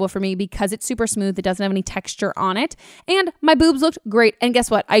remarkable for me because it's super smooth. It doesn't have any texture on it. And my boobs looked great. And guess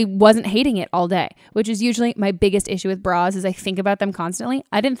what? I wasn't hating it all day, which is usually my biggest issue with bras is I think about them constantly.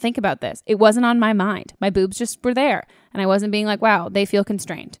 I didn't think about this. It wasn't on my mind. My boobs just were there. And I wasn't being like, wow, they feel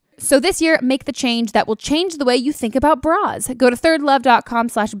constrained. So this year, make the change that will change the way you think about bras. Go to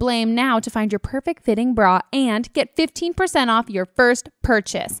thirdlove.com/blame now to find your perfect fitting bra and get 15% off your first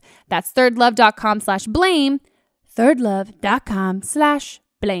purchase. That's thirdlove.com/blame.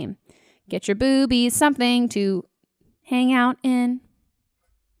 thirdlove.com/blame. Get your boobies something to hang out in.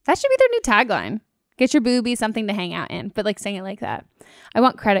 That should be their new tagline. Get your boobies something to hang out in, but like saying it like that. I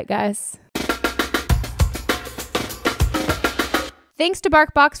want credit, guys. Thanks to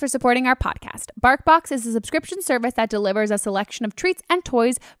BarkBox for supporting our podcast. BarkBox is a subscription service that delivers a selection of treats and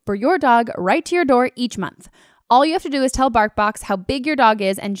toys for your dog right to your door each month. All you have to do is tell BarkBox how big your dog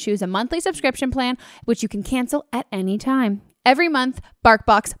is and choose a monthly subscription plan, which you can cancel at any time. Every month,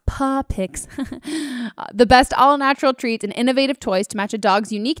 BarkBox Paw Picks the best all-natural treats and innovative toys to match a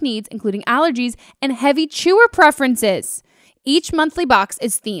dog's unique needs, including allergies and heavy chewer preferences. Each monthly box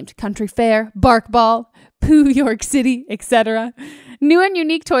is themed Country Fair, Bark Ball, Pooh, York City, etc. New and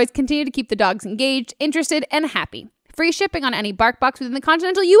unique toys continue to keep the dogs engaged, interested, and happy. Free shipping on any BarkBox within the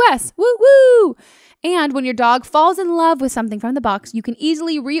continental U.S. Woo woo! And when your dog falls in love with something from the box, you can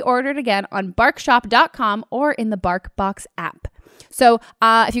easily reorder it again on barkshop.com or in the BarkBox app. So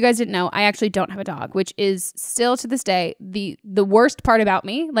if you guys didn't know, I actually don't have a dog, which is still to this day the worst part about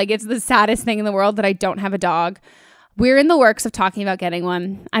me. Like, it's the saddest thing in the world that I don't have a dog. We're in the works of talking about getting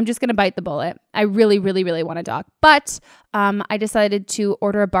one. I'm just going to bite the bullet. I really, really, really want a dog. But I decided to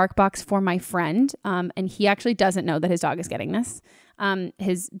order a BarkBox for my friend. And he actually doesn't know that his dog is getting this.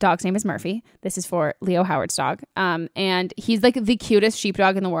 His dog's name is Murphy. This is for Leo Howard's dog. And he's like the cutest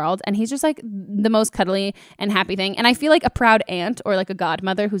sheepdog in the world. And he's just like the most cuddly and happy thing. And I feel like a proud aunt or like a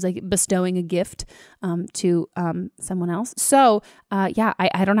godmother who's like bestowing a gift to someone else. So yeah,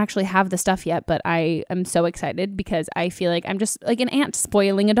 I don't actually have the stuff yet, but I am so excited because I feel like I'm just like an aunt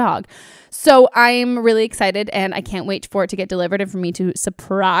spoiling a dog. So I'm really excited and I can't wait for it to get delivered and for me to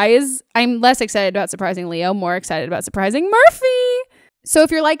surprise. I'm less excited about surprising Leo, more excited about surprising Murphy. So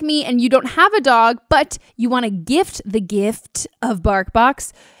if you're like me and you don't have a dog, but you want to gift the gift of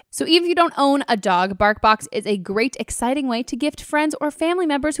BarkBox, so even if you don't own a dog, BarkBox is a great, exciting way to gift friends or family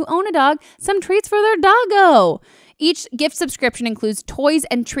members who own a dog some treats for their doggo. Each gift subscription includes toys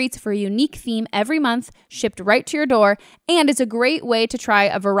and treats for a unique theme every month, shipped right to your door, and it's a great way to try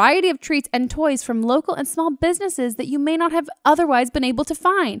a variety of treats and toys from local and small businesses that you may not have otherwise been able to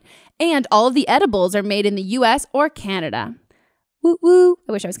find. And all of the edibles are made in the US or Canada. Woo woo.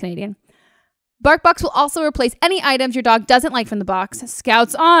 I wish I was Canadian. BarkBox will also replace any items your dog doesn't like from the box.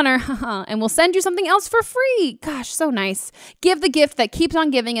 Scout's honor. And we'll send you something else for free. Gosh, so nice. Give the gift that keeps on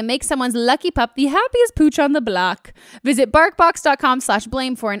giving and make someone's lucky pup the happiest pooch on the block. Visit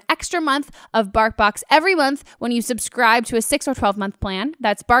BarkBox.com/blame for an extra month of BarkBox every month when you subscribe to a 6 or 12-month plan.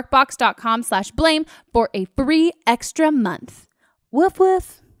 That's BarkBox.com/blame for a free extra month. Woof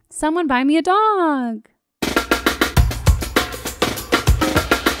woof. Someone buy me a dog.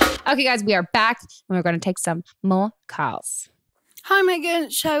 Okay, guys, we are back and we're going to take some more calls. Hi, Megan.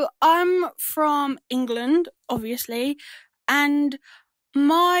 So I'm from England, obviously, and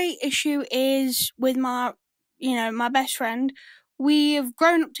my issue is with my best friend. We have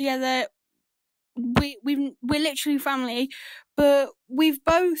grown up together. We're literally family, but we've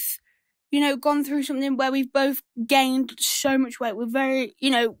both, gone through something where we've both gained so much weight. We're very,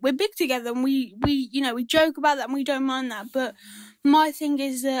 we're big together, and we joke about that and we don't mind that, but my thing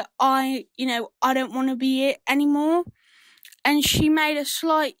is that I don't want to be it anymore. And she made a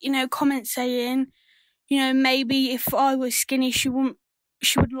slight, comment saying, maybe if I was skinny, she would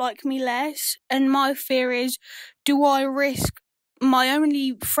like me less. And my fear is, do I risk my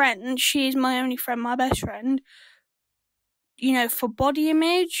only friend, she is my only friend, my best friend, for body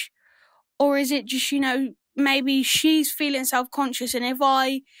image? Or is it just, maybe she's feeling self-conscious, and if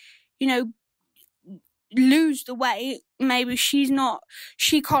I, lose the weight, maybe she can't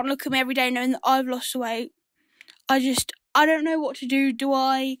look at me every day knowing that I've lost the weight. I don't know what to do. Do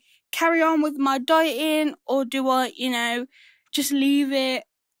I carry on with my dieting, or do I, just leave it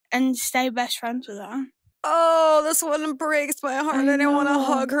and stay best friends with her? Oh, this one breaks my heart. I didn't want to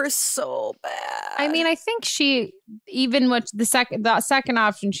hug her so bad. I mean, I think she, even what the second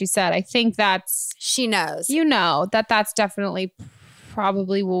option she said, I think she knows. That's definitely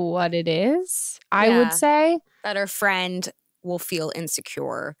probably what it is. I would say that her friend will feel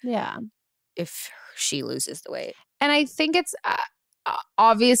insecure. Yeah, if she loses the weight. And I think it's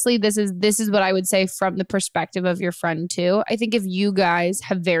obviously this is what I would say from the perspective of your friend too. I think if you guys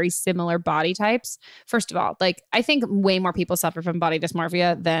have very similar body types, first of all, like I think way more people suffer from body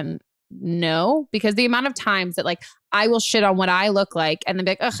dysmorphia than no, because the amount of times that like I will shit on what I look like and then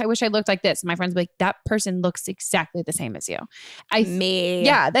be like, ugh, I wish I looked like this. And my friends will be like, that person looks exactly the same as you.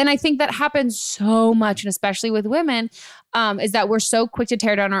 Yeah. Then I think that happens so much, and especially with women, is that we're so quick to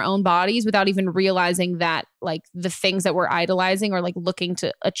tear down our own bodies without even realizing that like the things that we're idolizing or like looking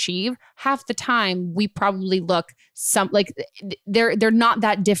to achieve, half the time we probably look they're not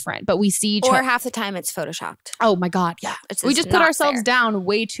that different, but we see each other. Or half the time it's photoshopped. Oh my God. Yeah. We just put ourselves down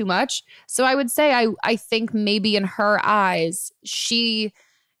way too much. So I would say I think maybe in her eyes,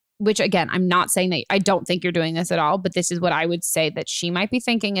 which again, I'm not saying that I don't think you're doing this at all, but this is what I would say that she might be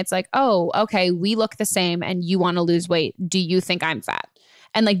thinking. It's like, oh, okay, we look the same and you want to lose weight. Do you think I'm fat?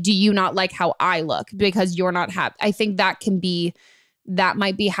 And like, do you not like how I look because you're not happy? I think that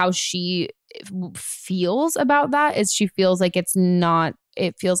might be how she feels about that, is she feels like it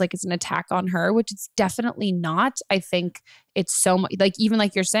feels like it's an attack on her, which it's definitely not. I think it's so much, like, even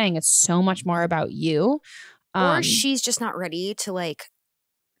like you're saying, it's so much more about you. Or she's just not ready to like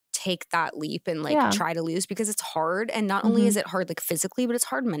take that leap and like try to lose, because it's hard. And not only is it hard like physically, but it's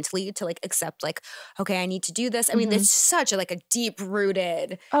hard mentally to like accept like, okay, I need to do this. I mean, it's such a deep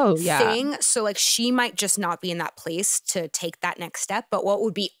rooted thing. So like she might just not be in that place to take that next step. But what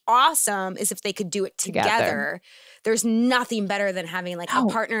would be awesome is if they could do it together. There's nothing better than having like a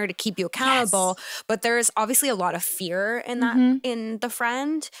partner to keep you accountable. Yes. But there's obviously a lot of fear in that in the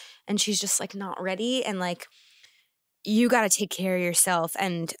friend, and she's just like not ready. And like, you got to take care of yourself.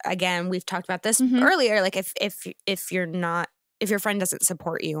 And again, we've talked about this earlier. Like if your friend doesn't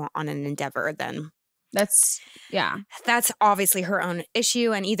support you on an endeavor, then That's obviously her own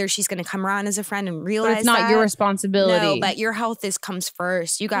issue, and either she's going to come around as a friend and realize but it's not your responsibility. No, but your health comes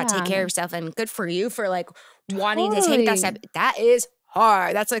first. You got to take care of yourself, and good for you for like wanting to take that step. That is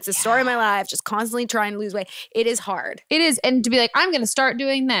hard. That's like the story of my life, just constantly trying to lose weight. It is hard. It is. And to be like, I'm going to start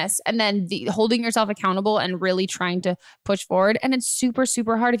doing this, and then holding yourself accountable and really trying to push forward. And it's super,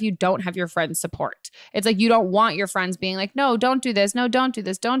 super hard if you don't have your friends' support. It's like you don't want your friends being like, no, don't do this. No, don't do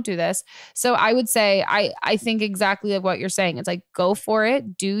this. Don't do this. So I would say, I think exactly like what you're saying. It's like, go for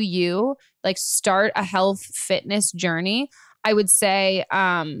it. Do you like start a health fitness journey? I would say,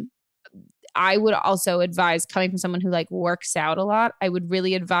 I would also advise, coming from someone who like works out a lot, I would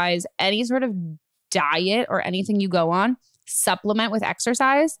really advise any sort of diet or anything you go on, supplement with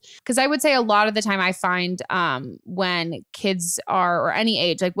exercise. Because I would say a lot of the time I find when kids are, or any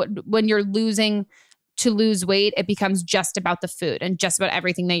age, like when you're losing to lose weight, it becomes just about the food and just about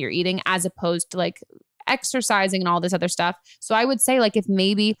everything that you're eating, as opposed to like exercising and all this other stuff. So I would say like if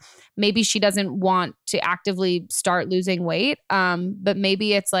maybe she doesn't want to actively start losing weight, but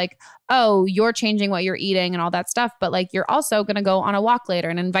maybe it's like, oh, you're changing what you're eating and all that stuff, but like you're also going to go on a walk later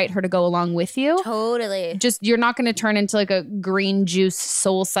and invite her to go along with you. Totally. Just, you're not going to turn into like a green juice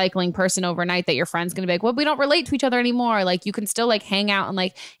soul cycling person overnight that your friend's going to be like, well, we don't relate to each other anymore. Like you can still like hang out and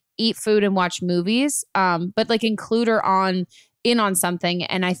like eat food and watch movies, but like include her in on something.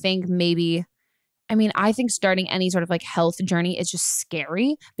 And I think I think starting any sort of like health journey is just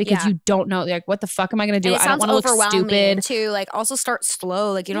scary because you don't know, like, what the fuck am I going to do? I don't want to look stupid. Too. Like, also start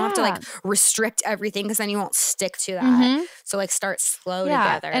slow. Like, you don't have to like restrict everything because then you won't stick to that. So like start slow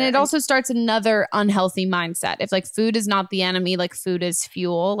together. And it also starts another unhealthy mindset. If like food is not the enemy, like food is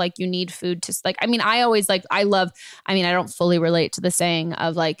fuel. Like you need food to like, I don't fully relate to the saying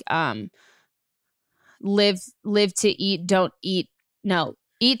of like, live to eat, don't eat. No.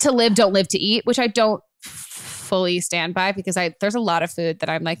 Eat to live, don't live to eat, which I don't fully stand by because there's a lot of food that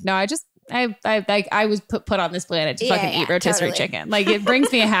I'm like, no, I was put on this planet to fucking eat rotisserie chicken. Like it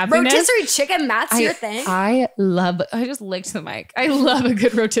brings me a happiness. Rotisserie chicken, that's your thing? I just licked the mic. I love a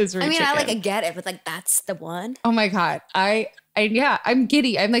good rotisserie chicken. I get it, but like that's the one. Oh my God. I'm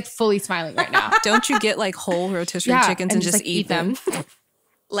giddy. I'm like fully smiling right now. Don't you get like whole rotisserie chickens and just like, eat them?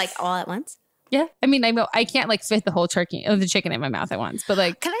 Like all at once? Yeah. I can't like fit the whole the chicken in my mouth at once, but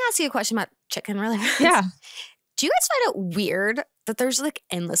like. Can I ask you a question about chicken really fast? Yeah. Do you guys find it weird that there's like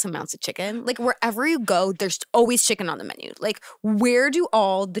endless amounts of chicken? Like wherever you go, there's always chicken on the menu. Like where do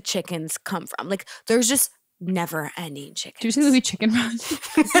all the chickens come from? Like there's just never ending chicken. Did you see the movie Chicken Run?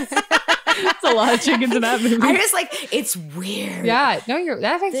 It's a lot of chickens in that movie. I just like, it's weird. Yeah, no,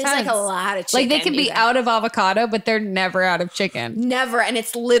 that makes sense. There's like a lot of chicken. Like they can be out of avocado, but they're never out of chicken. Never, and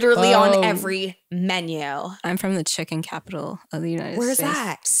it's literally on every menu. I'm from the chicken capital of the United Where's States. Where's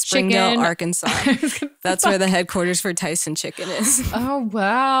that? Springdale, Arkansas. That's where the headquarters for Tyson Chicken is. Oh,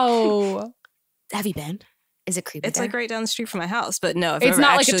 wow. Have you been? Is it creepy? It's like right down the street from my house, but no, it's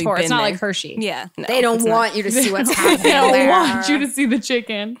not like a tour. It's not like Hershey. Yeah, no, they don't want you to see what's happening. They don't want you to see the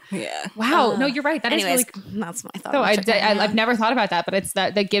chicken. Yeah. Wow. No, you're right. That is really. That's my thought. No, I've never thought about that, but it's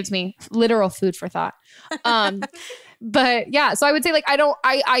that gives me literal food for thought. But yeah, so I would say like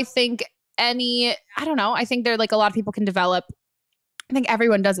I think I think there like a lot of people can develop. I think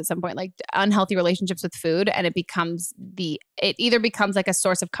everyone does at some point, like unhealthy relationships with food, and it either becomes like a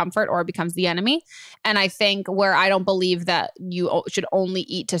source of comfort or it becomes the enemy. And I think where I don't believe that you should only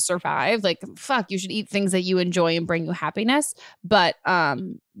eat to survive, like fuck, you should eat things that you enjoy and bring you happiness, but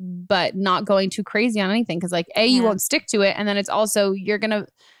not going too crazy on anything. Cause like you won't stick to it. And then it's also,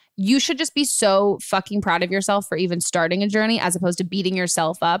 you should just be so fucking proud of yourself for even starting a journey as opposed to beating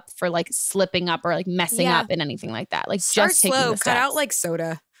yourself up for like slipping up or like messing up in anything like that. Like start just slow, cut out like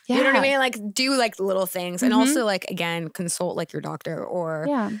soda. Yeah. You know what I mean? Like do like little things and also like, again, consult like your doctor or,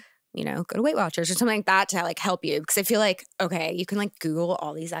 go to Weight Watchers or something like that to like help you. Because I feel like, okay, you can like Google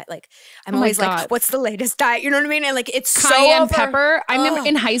all these, like I'm always like, what's the latest diet? You know what I mean? And like it's cayenne pepper. I remember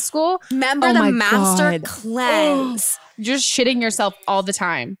in high school. Remember the Master Cleanse. Just shitting yourself all the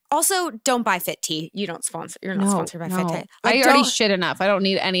time. Also, don't buy Fit Tea. You're not sponsored by Fit Tea. I already shit enough. I don't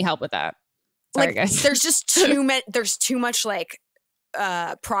need any help with that. Sorry, guys. There's just there's too much like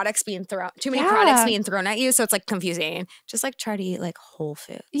products being thrown, too many products being thrown at you, so it's like confusing. Just like try to eat like Whole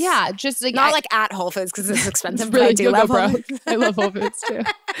Foods. Yeah, just like not like at Whole Foods because it's expensive. Really, but I do love Whole Foods. I love Whole Foods too.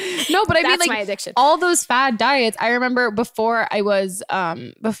 No, but I mean, like my addiction. All those fad diets. I remember before I was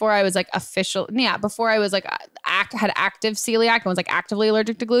like had active celiac and was like actively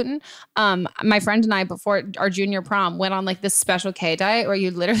allergic to gluten. My friend and I, before our junior prom, went on like this Special K diet where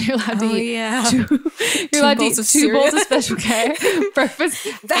you literally are allowed to eat you're allowed to eat 2 bowls of Special K, breakfast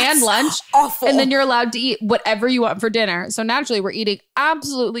and lunch. Awful. And then you're allowed to eat whatever you want for dinner. So naturally we're eating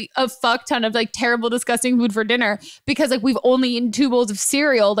absolutely a fuck ton of like terrible, disgusting food for dinner because like we've only eaten 2 bowls of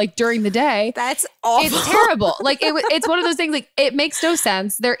cereal like during the day. That's awful. It's terrible. Like it's one of those things like it makes no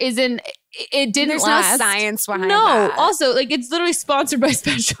sense. It didn't There's last. no science behind that. Also, like it's literally sponsored by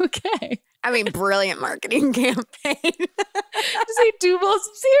Special K. I mean, brilliant marketing campaign. Just eat 2 bowls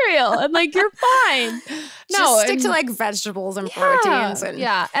of cereal and like you're fine. Just stick to like vegetables and proteins. And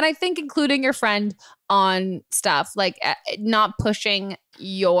and I think including your friend on stuff like not pushing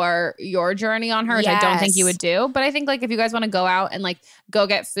your journey on her, which I don't think you would do. But I think like if you guys want to go out and like go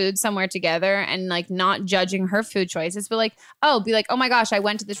get food somewhere together and like not judging her food choices, but like, oh my gosh, I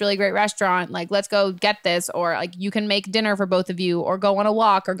went to this really great restaurant. Like, let's go get this. Or like you can make dinner for both of you or go on a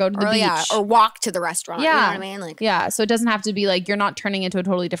walk or go to the beach. Yeah, or walk to the restaurant. Yeah. You know what I mean? Like, yeah. So it doesn't have to be like you're not turning into a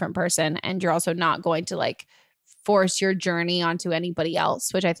totally different person and you're also not going to like force your journey onto anybody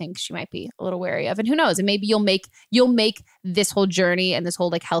else, which I think she might be a little wary of. And who knows? And maybe you'll make this whole journey and this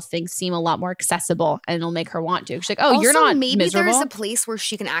whole like health thing seem a lot more accessible and it'll make her want to. She's like, oh, also, you're not maybe miserable. There's a place where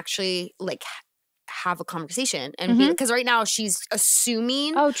she can actually like have a conversation and be, because right now she's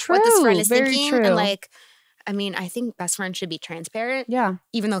assuming what this friend is thinking. And like, I mean, I think best friends should be transparent. Yeah.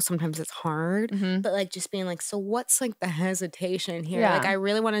 Even though sometimes it's hard. But like just being like, so what's like the hesitation here? Yeah. Like I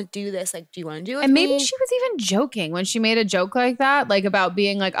really want to do this. Like, do you want to do it? And maybe she was even joking when she made a joke like that, like about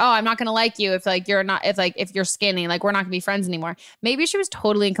being like, oh, I'm not going to like you if like you're not, if you're skinny, like we're not gonna be friends anymore. Maybe she was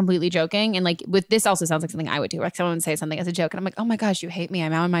totally and completely joking. And like with this also sounds like something I would do. Like someone would say something as a joke and I'm like, oh my gosh, you hate me.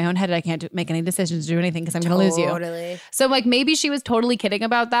 I'm out in my own head and I can't make any decisions or do anything because I'm going to lose you. So like maybe she was totally kidding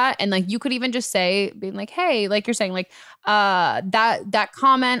about that. And like you could even just say, being like, hey, like you're saying like, that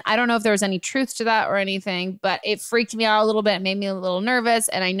comment, I don't know if there was any truth to that or anything, but it freaked me out a little bit. It made me a little nervous.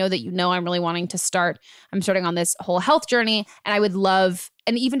 And I know that I'm really wanting to I'm starting on this whole health journey and I would love,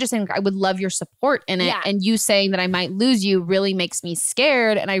 and even just saying I would love your support in it. Yeah. And you saying that I might lose you really makes me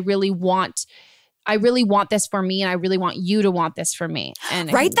scared. And I really want this for me and I really want you to want this for me.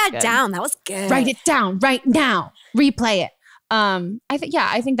 And write that down. That was good. Write it down right now. Replay it.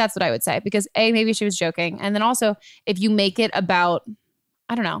 I think that's what I would say because maybe she was joking. And then also if you make it about,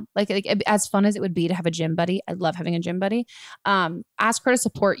 I don't know, like as fun as it would be to have a gym buddy, I love having a gym buddy. Ask her to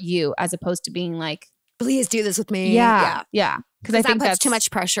support you as opposed to being like, please do this with me. Yeah. Because I think that's too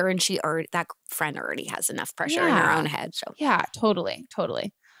much pressure and that friend already has enough pressure in her own head. So yeah, totally.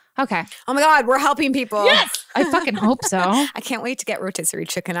 Okay. Oh my God, we're helping people. Yes, I fucking hope so. I can't wait to get rotisserie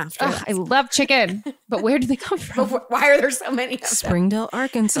chicken after. I love chicken, but where do they come from? Why are there so many of them? Springdale,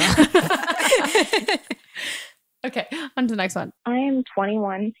 Arkansas. Okay, on to the next one. I am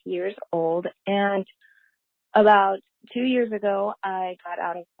 21 years old, and about 2 years ago, I got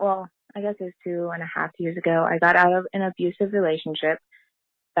out of, I guess it was 2.5 years ago, I got out of an abusive relationship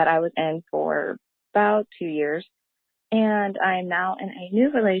that I was in for about 2 years. And I'm now in a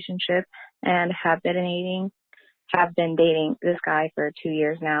new relationship and have been dating this guy for 2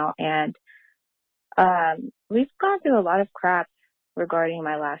 years now. And we've gone through a lot of crap regarding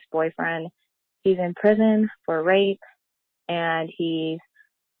my last boyfriend. He's in prison for rape and he's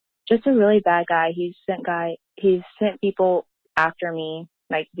just a really bad guy. He's sent people after me,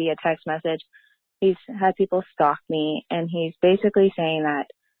 like via text message. He's had people stalk me and he's basically saying that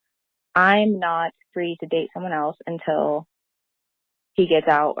I'm not free to date someone else until he gets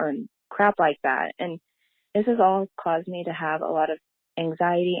out or crap like that. And this has all caused me to have a lot of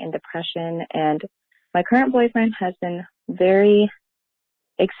anxiety and depression. And my current boyfriend has been very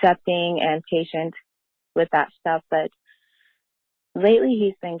accepting and patient with that stuff. But lately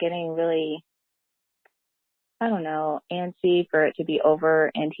he's been getting really, I don't know, antsy for it to be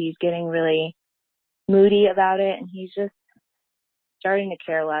over. And he's getting really moody about it. And he's just starting to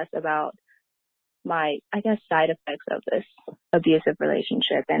care less about my, I guess, side effects of this abusive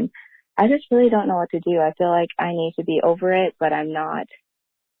relationship. And I just really don't know what to do. I feel like I need to be over it, but I'm not.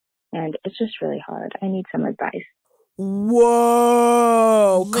 And it's just really hard. I need some advice.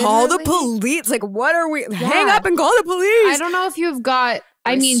 Whoa. Literally? Call the police. Like, what are we? Yeah. Hang up and call the police. I don't know if you've got,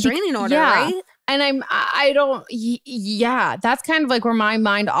 restraining order, right? And that's kind of like where my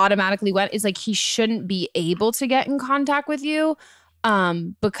mind automatically went is like, he shouldn't be able to get in contact with you.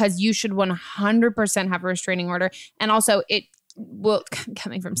 Because you should 100% have a restraining order. And also it will,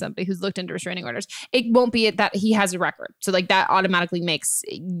 coming from somebody who's looked into restraining orders, it won't be that he has a record. So like that automatically makes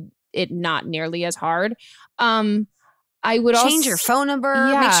it not nearly as hard. I would change your phone number,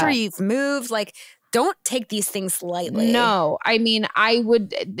 make sure you've moved. Like don't take these things lightly. No, I mean,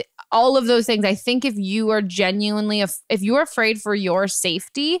 all of those things. I think if you are genuinely, if you're afraid for your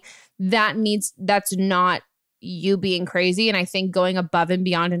safety, that's not you being crazy. And I think going above and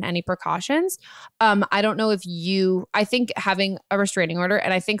beyond in any precautions. I don't know I think having a restraining order,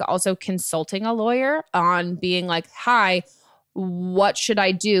 and I think also consulting a lawyer on being like, hi, what should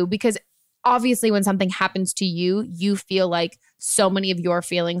I do? Because obviously when something happens to you, you feel like so many of your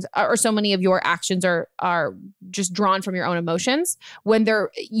feelings or so many of your actions are just drawn from your own emotions. When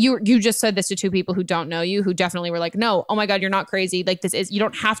you just said this to two people who don't know you, who definitely were like, no, oh my God, you're not crazy. Like you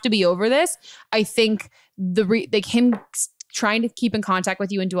don't have to be over this. I think him trying to keep in contact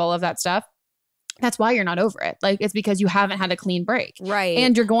with you and do all of that stuff, that's why you're not over it. Like, it's because you haven't had a clean break. Right.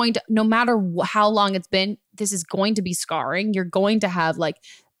 And you're going to, no matter how long it's been, this is going to be scarring. You're going to have like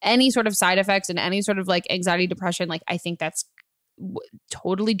any sort of side effects and any sort of like anxiety, depression. Like, I think that's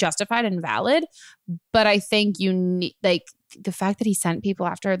totally justified and valid. But I think you need, like, the fact that he sent people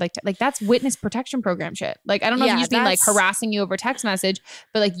after, like that's witness protection program shit. Like, I don't know if you just mean like harassing you over text message,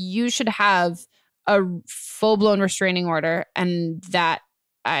 but like you should have a full-blown restraining order, and not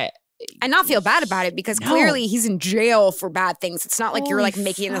feel bad about it, because clearly he's in jail for bad things. It's not like you're like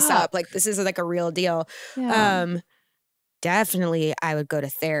making this up. Like, this is like a real deal. Yeah. Definitely I would go to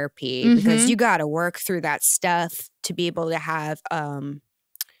therapy, because you got to work through that stuff to be able to have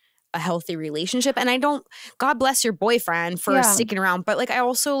a healthy relationship. And God bless your boyfriend for sticking around. But like, I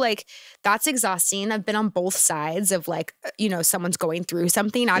also like, that's exhausting. I've been on both sides of like, someone's going through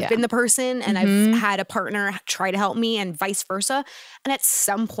something. I've been the person, and I've had a partner try to help me, and vice versa. And at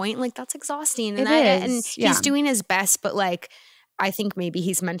some point, like, that's exhausting. And he's doing his best, but like, I think maybe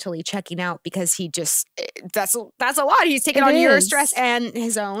he's mentally checking out, because that's a lot. He's taking on your stress and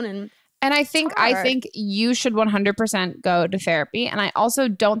his own. And I think you should 100% go to therapy. And I also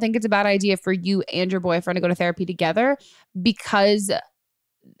don't think it's a bad idea for you and your boyfriend to go to therapy together, because I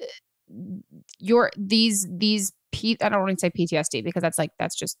don't want to say PTSD, because that's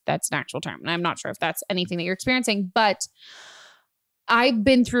an actual term. And I'm not sure if that's anything that you're experiencing, but I've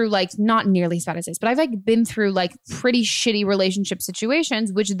been through, like, not nearly as bad as this, but I've like been through like pretty shitty relationship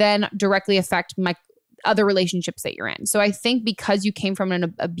situations, which then directly affect my other relationships that you're in. So I think because you came from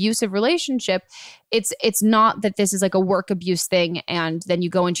an abusive relationship, it's not that this is like a work abuse thing, and then you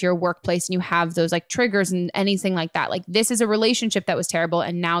go into your workplace and you have those like triggers and anything like that. Like, this is a relationship that was terrible,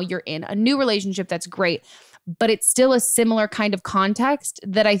 and now you're in a new relationship that's great. But it's still a similar kind of context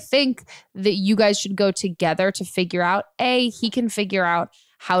that I think that you guys should go together to figure out, A, he can figure out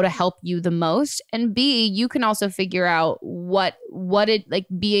how to help you the most, and B, you can also figure out what it, like,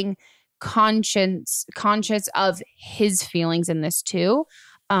 being conscious of his feelings in this too.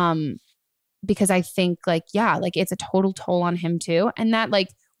 Because I think like, it's a total toll on him too. And that like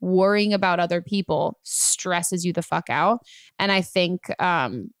worrying about other people stresses you the fuck out. And I think, I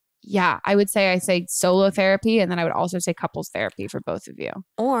would say solo therapy, and then I would also say couples therapy for both of you.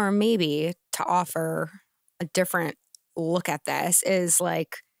 Or maybe to offer a different look at this is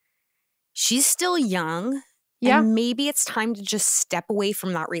like, she's still young. Yeah. And maybe it's time to just step away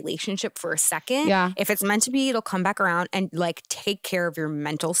from that relationship for a second. Yeah. If it's meant to be, it'll come back around, and like take care of your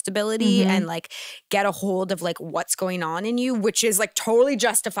mental stability and like get a hold of like what's going on in you, which is like totally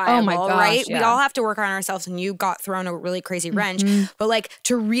justifiable, oh my gosh, right? Yeah. We all have to work on ourselves, and you got thrown a really crazy wrench. But like,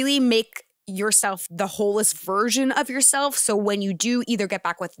 to really make yourself the wholest version of yourself, so when you do either get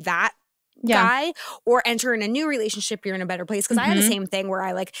back with that guy or enter in a new relationship, you're in a better place. Because I had the same thing where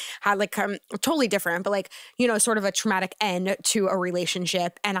I like had like totally different, but like, sort of a traumatic end to a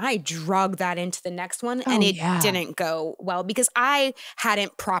relationship, and I drug that into the next one, and it didn't go well because I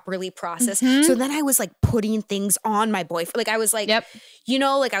hadn't properly processed. So then I was like putting things on my boyfriend. Like I was like,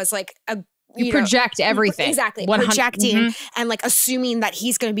 like I was like you project everything. Exactly. Projecting and like assuming that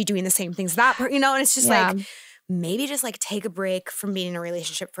he's going to be doing the same things that, and it's just like, maybe just like take a break from being in a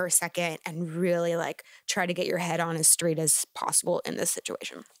relationship for a second and really like try to get your head on as straight as possible in this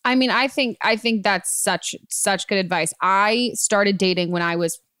situation. I mean, I think that's such good advice. I started dating when I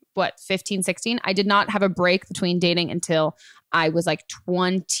was 15, 16. I did not have a break between dating until I was like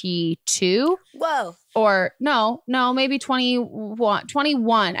 22. Whoa. Or no, maybe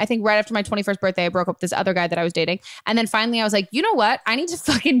 21. I think right after my 21st birthday, I broke up with this other guy that I was dating. And then finally I was like, you know what? I need to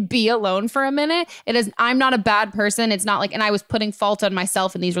fucking be alone for a minute. I'm not a bad person. It's not like, and I was putting fault on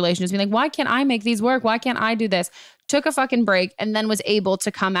myself in these relationships, being like, why can't I make these work? Why can't I do this? Took a fucking break, and then was able to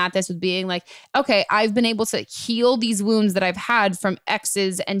come at this with being like, okay, I've been able to heal these wounds that I've had from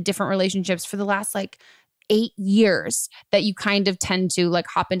exes and different relationships for the last like 8 years that you kind of tend to like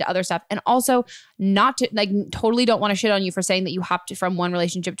hop into other stuff. And also not to like totally don't want to shit on you for saying that you hopped from one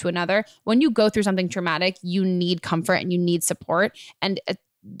relationship to another. When you go through something traumatic, you need comfort and you need support. And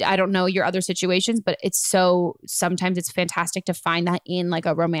I don't know your other situations, but sometimes it's fantastic to find that in like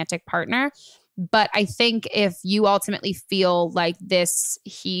a romantic partner. But I think if you ultimately feel like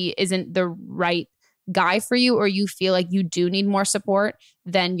he isn't the right guy for you, or you feel like you do need more support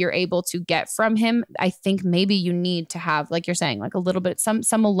than you're able to get from him, I think maybe you need to have, like you're saying, like a little bit, some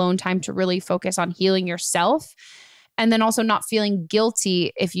alone time to really focus on healing yourself. And then also not feeling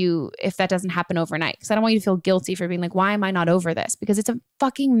guilty if that doesn't happen overnight. Because I don't want you to feel guilty for being like, why am I not over this? Because it's a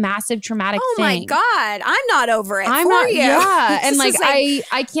fucking massive traumatic thing. Oh my God. I'm not over it you. Yeah. And like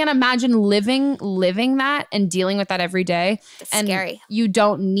I can't imagine living that and dealing with that every day. It's and scary. You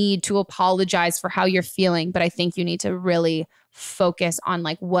don't need to apologize for how you're feeling. But I think you need to really focus on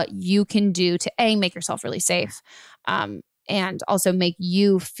like what you can do to make yourself really safe. And also make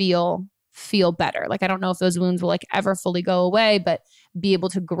you feel better. Like, I don't know if those wounds will like ever fully go away, but be able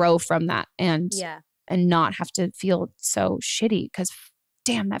to grow from that and not have to feel so shitty, because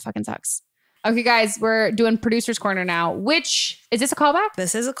damn, that fucking sucks. Okay, guys, we're doing Producer's Corner now. Which, is this a callback?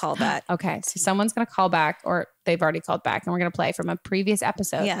 This is a callback. Okay, so someone's going to call back, or they've already called back, and we're going to play from a previous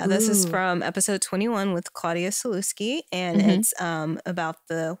episode. Yeah, this is from episode 21 with Claudia Saluski, and it's about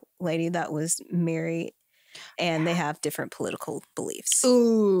the lady that was married and they have different political beliefs.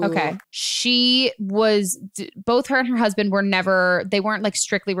 Ooh. Okay. Both her and her husband they weren't like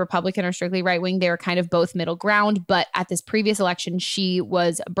strictly Republican or strictly right wing. They were kind of both middle ground. But at this previous election, she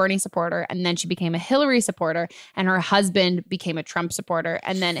was a Bernie supporter, and then she became a Hillary supporter, and her husband became a Trump supporter.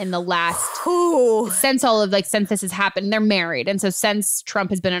 And then in the last, since this has happened, they're married. And so since Trump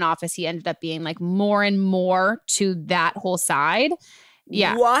has been in office, he ended up being like more and more to that whole side.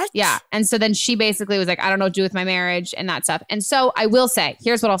 Yeah. What? Yeah. And so then she basically was like, I don't know what to do with my marriage and that stuff. And so I will say,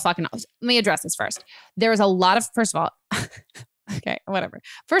 here's what I'll fucking let me address this first. There was a lot of, first of all, okay, whatever.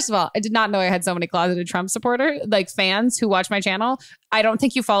 First of all, I did not know I had so many closeted Trump fans who watch my channel. I don't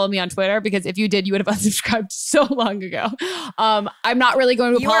think you follow me on Twitter, because if you did, you would have unsubscribed so long ago. I'm not really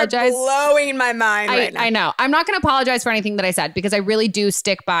going to apologize. You are blowing my mind right now. I know. I'm not going to apologize for anything that I said, because I really do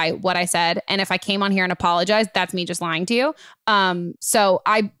stick by what I said. And if I came on here and apologized, that's me just lying to you.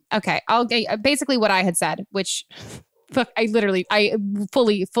 I'll get basically what I had said, which... Fuck, I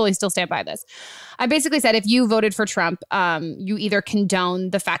fully still stand by this. I basically said, if you voted for Trump, you either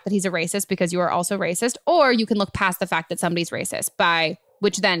condone the fact that he's a racist because you are also racist, or you can look past the fact that somebody's racist,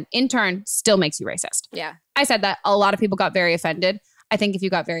 which then in turn still makes you racist. Yeah. I said that. A lot of people got very offended. I think if you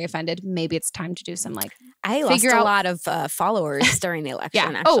got very offended, maybe it's time to do some I lost a lot of followers during the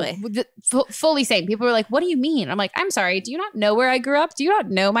election, actually. Fully same. People were like, what do you mean? I'm like, I'm sorry. Do you not know where I grew up? Do you not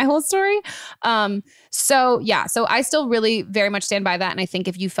know my whole story? So I still really very much stand by that. And I think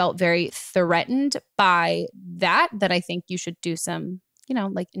if you felt very threatened by that, I think you should do some,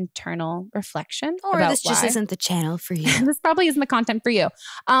 internal reflection. Or this just isn't the channel for you. This probably isn't the content for you.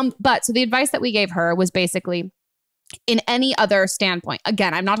 But so the advice that we gave her was basically, in any other standpoint,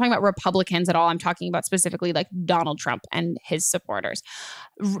 again, I'm not talking about Republicans at all. I'm talking about specifically like Donald Trump and his supporters.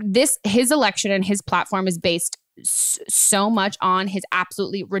 His election and his platform is based so much on his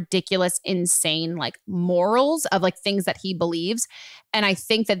absolutely ridiculous, insane morals of things that he believes. And I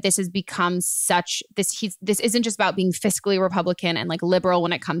think that this has become this isn't just about being fiscally Republican and liberal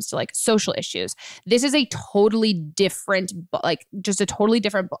when it comes to social issues. This is a totally different, just a totally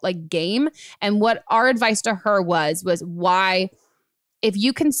different game. And what our advice to her was why, if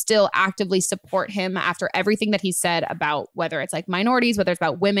you can still actively support him after everything that he said about whether it's minorities, whether it's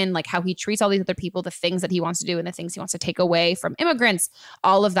about women, how he treats all these other people, the things that he wants to do and the things he wants to take away from immigrants,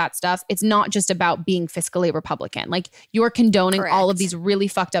 all of that stuff. It's not just about being fiscally Republican. You're condoning Correct. all of these really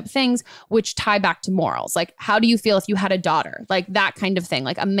fucked up things, which tie back to morals. How do you feel if you had a daughter? That kind of thing.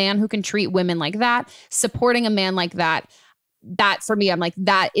 A man who can treat women like that, supporting a man like that for me, I'm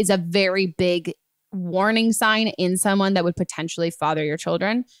that is a very big warning sign in someone that would potentially father your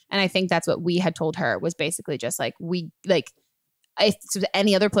children. And I think that's what we had told her, was basically just if it was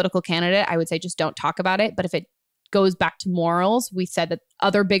any other political candidate, I would say just don't talk about it. But if it goes back to morals, we said that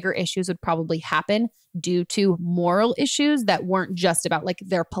other bigger issues would probably happen due to moral issues that weren't just about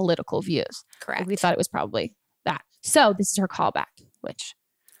their political views. Correct. We thought it was probably that. So this is her callback, which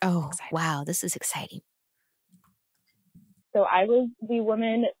wow, this is exciting. So I was the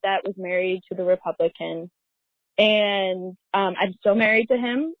woman that was married to the Republican, and I'm still married to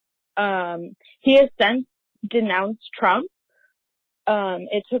him. He has since denounced Trump.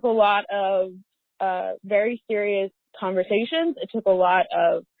 It took a lot of very serious conversations. It took a lot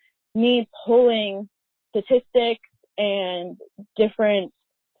of me pulling statistics and different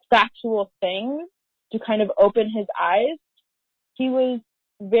factual things to kind of open his eyes. He was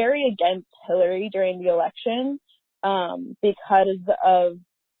very against Hillary during the election because of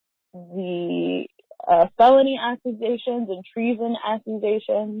the felony accusations and treason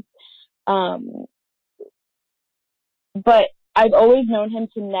accusations. But I've always known him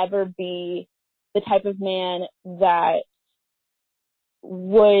to never be the type of man that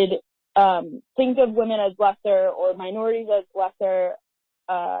would think of women as lesser or minorities as lesser.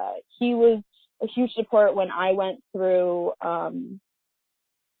 He was a huge support when I went through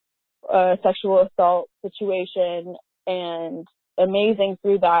a sexual assault situation, and amazing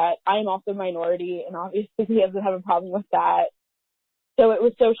through that. I'm also minority, and obviously he doesn't have a problem with that. So it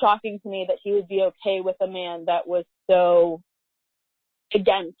was so shocking to me that he would be okay with a man that was so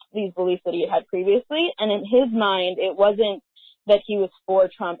against these beliefs that he had previously. And in his mind, it wasn't that he was for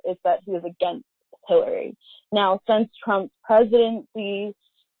Trump, it's that he was against Hillary. Now, since Trump's presidency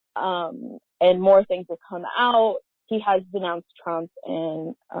and more things have come out, he has denounced Trump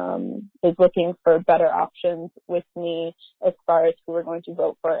and is looking for better options with me as far as who we're going to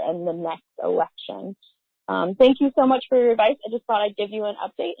vote for in the next election. Thank you so much for your advice. I just thought I'd give you an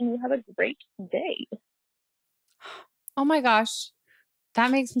update, and you have a great day. Oh my gosh.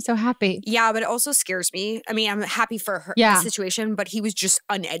 That makes me so happy. Yeah, but it also scares me. I mean, I'm happy for her the situation, but he was just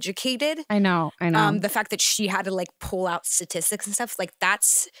uneducated. I know. The fact that she had to like pull out statistics and stuff, like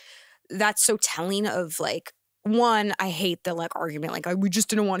that's so telling of like, one, I hate the like argument, like we just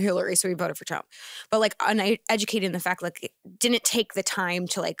didn't want Hillary, so we voted for Trump. But like uneducated in the fact like it didn't take the time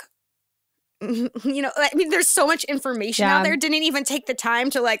to like, you know, I mean, there's so much information out there. Didn't even take the time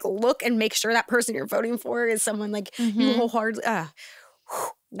to like look and make sure that person you're voting for is someone like you wholeheartedly.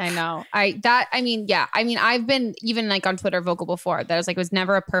 I know. I've been even like on Twitter vocal before that I was like, it was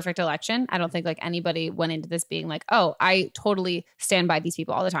never a perfect election. I don't think like anybody went into this being like, oh, I totally stand by these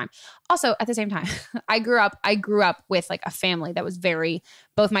people all the time. Also, at the same time, I grew up with like a family that was very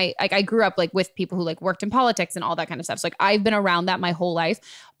I grew up like with people who like worked in politics and all that kind of stuff. So like I've been around that my whole life.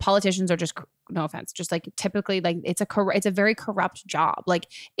 Politicians are just, no offense, just like typically like it's a very corrupt job. Like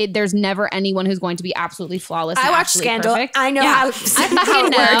there's never anyone who's going to be absolutely flawless. I watch Scandal. Perfect. I know how it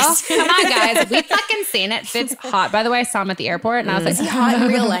works. Come on, guys. We fucking seen it. Fitz hot. By the way, I saw him at the airport and I was like, is he hot in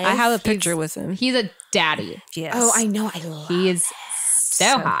real life? I have a picture with him. He's a daddy. Yes. Oh, I know. I love He is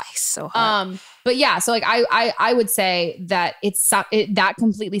so hot. He's so hot. But yeah, so like I would say that that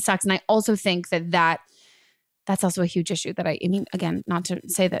completely sucks. And I also think that's also a huge issue that I mean, again, not to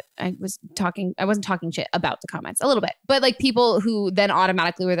say that I wasn't talking shit about the comments a little bit, but like people who then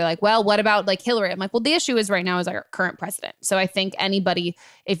automatically were, they're like, well, what about like Hillary? I'm like, well, the issue is right now is our current president. So I think I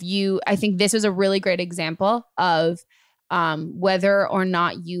think this is a really great example of whether or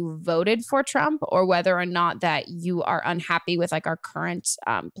not you voted for Trump or whether or not that you are unhappy with like our current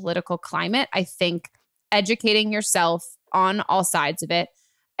political climate. I think educating yourself on all sides of it,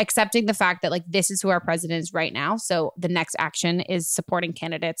 accepting the fact that like this is who our president is right now. So the next action is supporting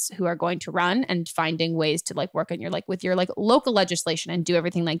candidates who are going to run and finding ways to like work on your like with your like local legislation and do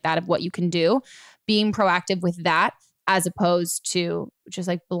everything like that of what you can do, being proactive with that as opposed to just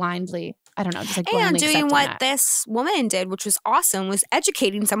like blindly, I don't know, just like and doing what that. This woman did, which was awesome, was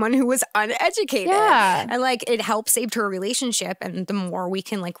educating someone who was uneducated. Yeah. And like it helped save her relationship. And the more we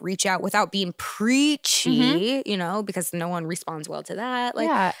can like reach out without being preachy, you know, because no one responds well to that. Like,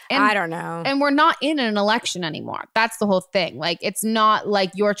 I don't know. And we're not in an election anymore. That's the whole thing. Like, it's not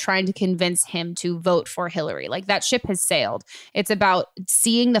like you're trying to convince him to vote for Hillary. Like that ship has sailed. It's about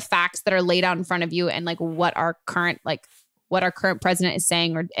seeing the facts that are laid out in front of you and like what our current president is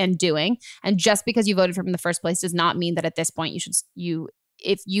saying and doing. And just because you voted for him in the first place does not mean that at this point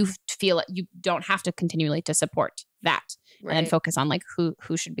if you feel it, you don't have to continually to support that and then focus on like who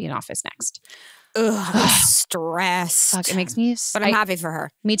should be in office next. Ugh, I'm stressed. Fuck, it makes me. But I'm happy for her.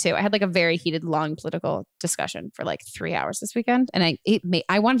 Me too. I had like a very heated, long political discussion for like 3 hours this weekend, and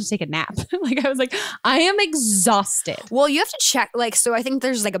I wanted to take a nap. Like I was like, I am exhausted. Well, you have to check. Like, so I think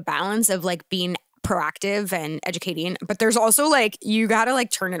there's like a balance of like being proactive and educating, but there's also like you gotta like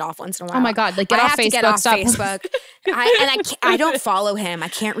turn it off once in a while. Oh my god, like get off Facebook. I don't follow him. I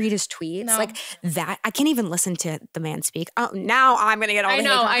can't read his tweets like that. I can't even listen to the man speak. Oh, now I'm gonna get all. I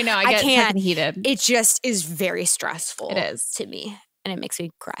know. I get heated. It just is very stressful. It is to me, and it makes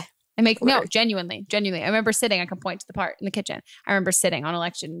me cry. Genuinely. I remember sitting. I can point to the part in the kitchen. I remember sitting on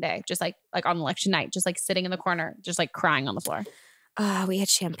election day, just like on election night, just like sitting in the corner, just like crying on the floor. We had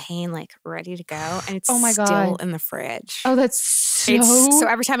champagne like ready to go, and it's still in the fridge. Oh, that's so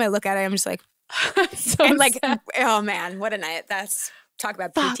every time I look at it, I'm just like, so and like, oh man, what a night! That's Talk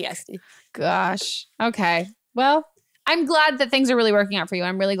about PTSD. Gosh. Okay. Well, I'm glad that things are really working out for you.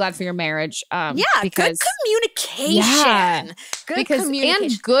 I'm really glad for your marriage. Because good communication. Yeah, good communication.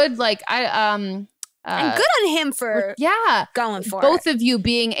 And good, like, and good on him for going for both of you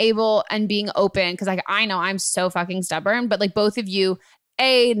being able and being open. Because like I know I'm so fucking stubborn, but like both of you,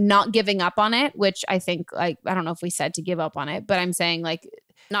 not giving up on it, which I think like I don't know if we said to give up on it, but I'm saying like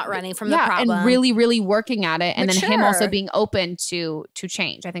not running from the problem and really, really working at it, and then him also being open to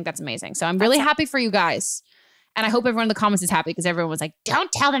change. I think that's amazing. So I'm really happy for you guys. And I hope everyone in the comments is happy because everyone was like, don't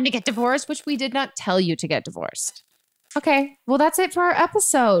tell them to get divorced, which we did not tell you to get divorced. Okay. Well, that's it for our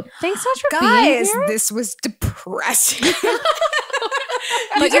episode. Thanks so much for being here. This was depressing.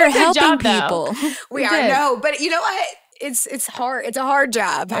 But you're helping people. We are. No, but you know what? It's hard. It's a hard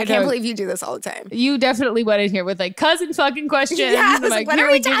job. I can't believe you do this all the time. You definitely went in here with like cousin fucking questions. Yeah, like, what are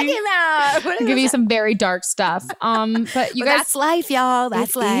we talking about? Give you some very dark stuff. But you guys, that's life, y'all.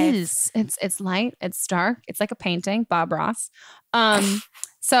 That's life. It's light. It's dark. It's like a painting. Bob Ross.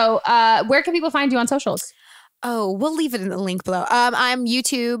 So where can people find you on socials? Oh, we'll leave it in the link below. I'm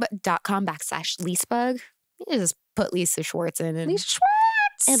youtube.com/Leasebug. You just put Lisa Schwartz in and Lisa Schwartz.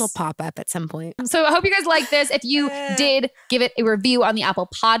 It'll pop up at some point. So I hope you guys like this. If you did, give it a review on the Apple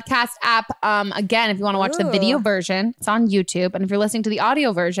Podcast app. Again, if you want to watch the video version, it's on YouTube. And if you're listening to the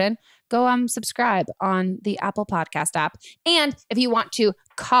audio version, go subscribe on the Apple Podcast app. And if you want to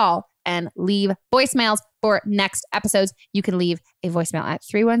call and leave voicemails for next episodes, you can leave a voicemail at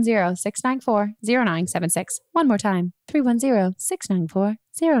 310-694-0976. One more time,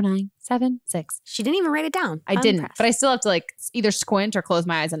 310-694-0976. She didn't even write it down. I didn't, but I still have to like either squint or close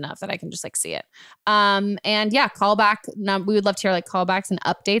my eyes enough that I can just like see it. And yeah, call back. We would love to hear like callbacks and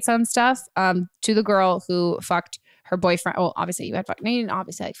updates on stuff to the girl who fucked her boyfriend. Well, obviously you had fuck. No, you didn't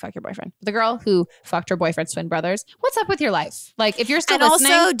obviously like fuck your boyfriend. But the girl who fucked her boyfriend's twin brothers. What's up with your life? Like if you're still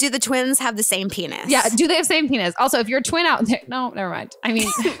listening. And also, do the twins have the same penis? Yeah. Do they have the same penis? Also, if you're a twin out there. No, never mind. I mean,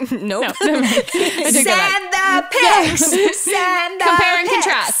 nope. No, never mind. Send the pics. Send the compare and pics.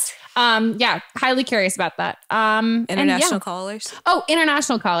 contrast. Yeah, highly curious about that. International callers. Oh,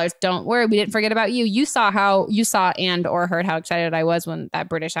 international callers. Don't worry, we didn't forget about you. You saw and or heard how excited I was when that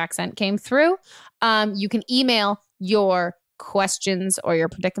British accent came through. You can email your questions or your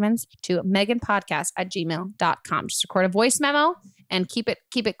predicaments to meghanpodcast@gmail.com. Just record a voice memo and keep it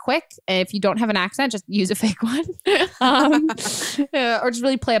quick. And if you don't have an accent, just use a fake one. Or just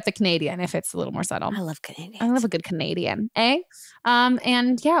really play up the Canadian if it's a little more subtle. I love Canadian. I love a good Canadian, eh?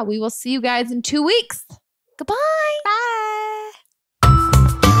 And yeah, we will see you guys in 2 weeks. Goodbye. Bye.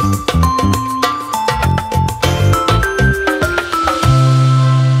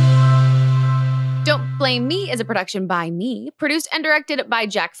 Don't Blame Me is a production by me, produced and directed by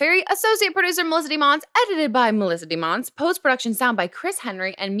Jack Ferry, associate producer Melissa DeMons, edited by Melissa DeMons, post-production sound by Chris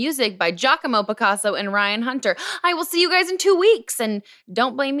Henry, and music by Giacomo Picasso and Ryan Hunter. I will see you guys in 2 weeks, and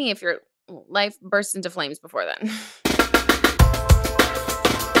don't blame me if your life bursts into flames before then.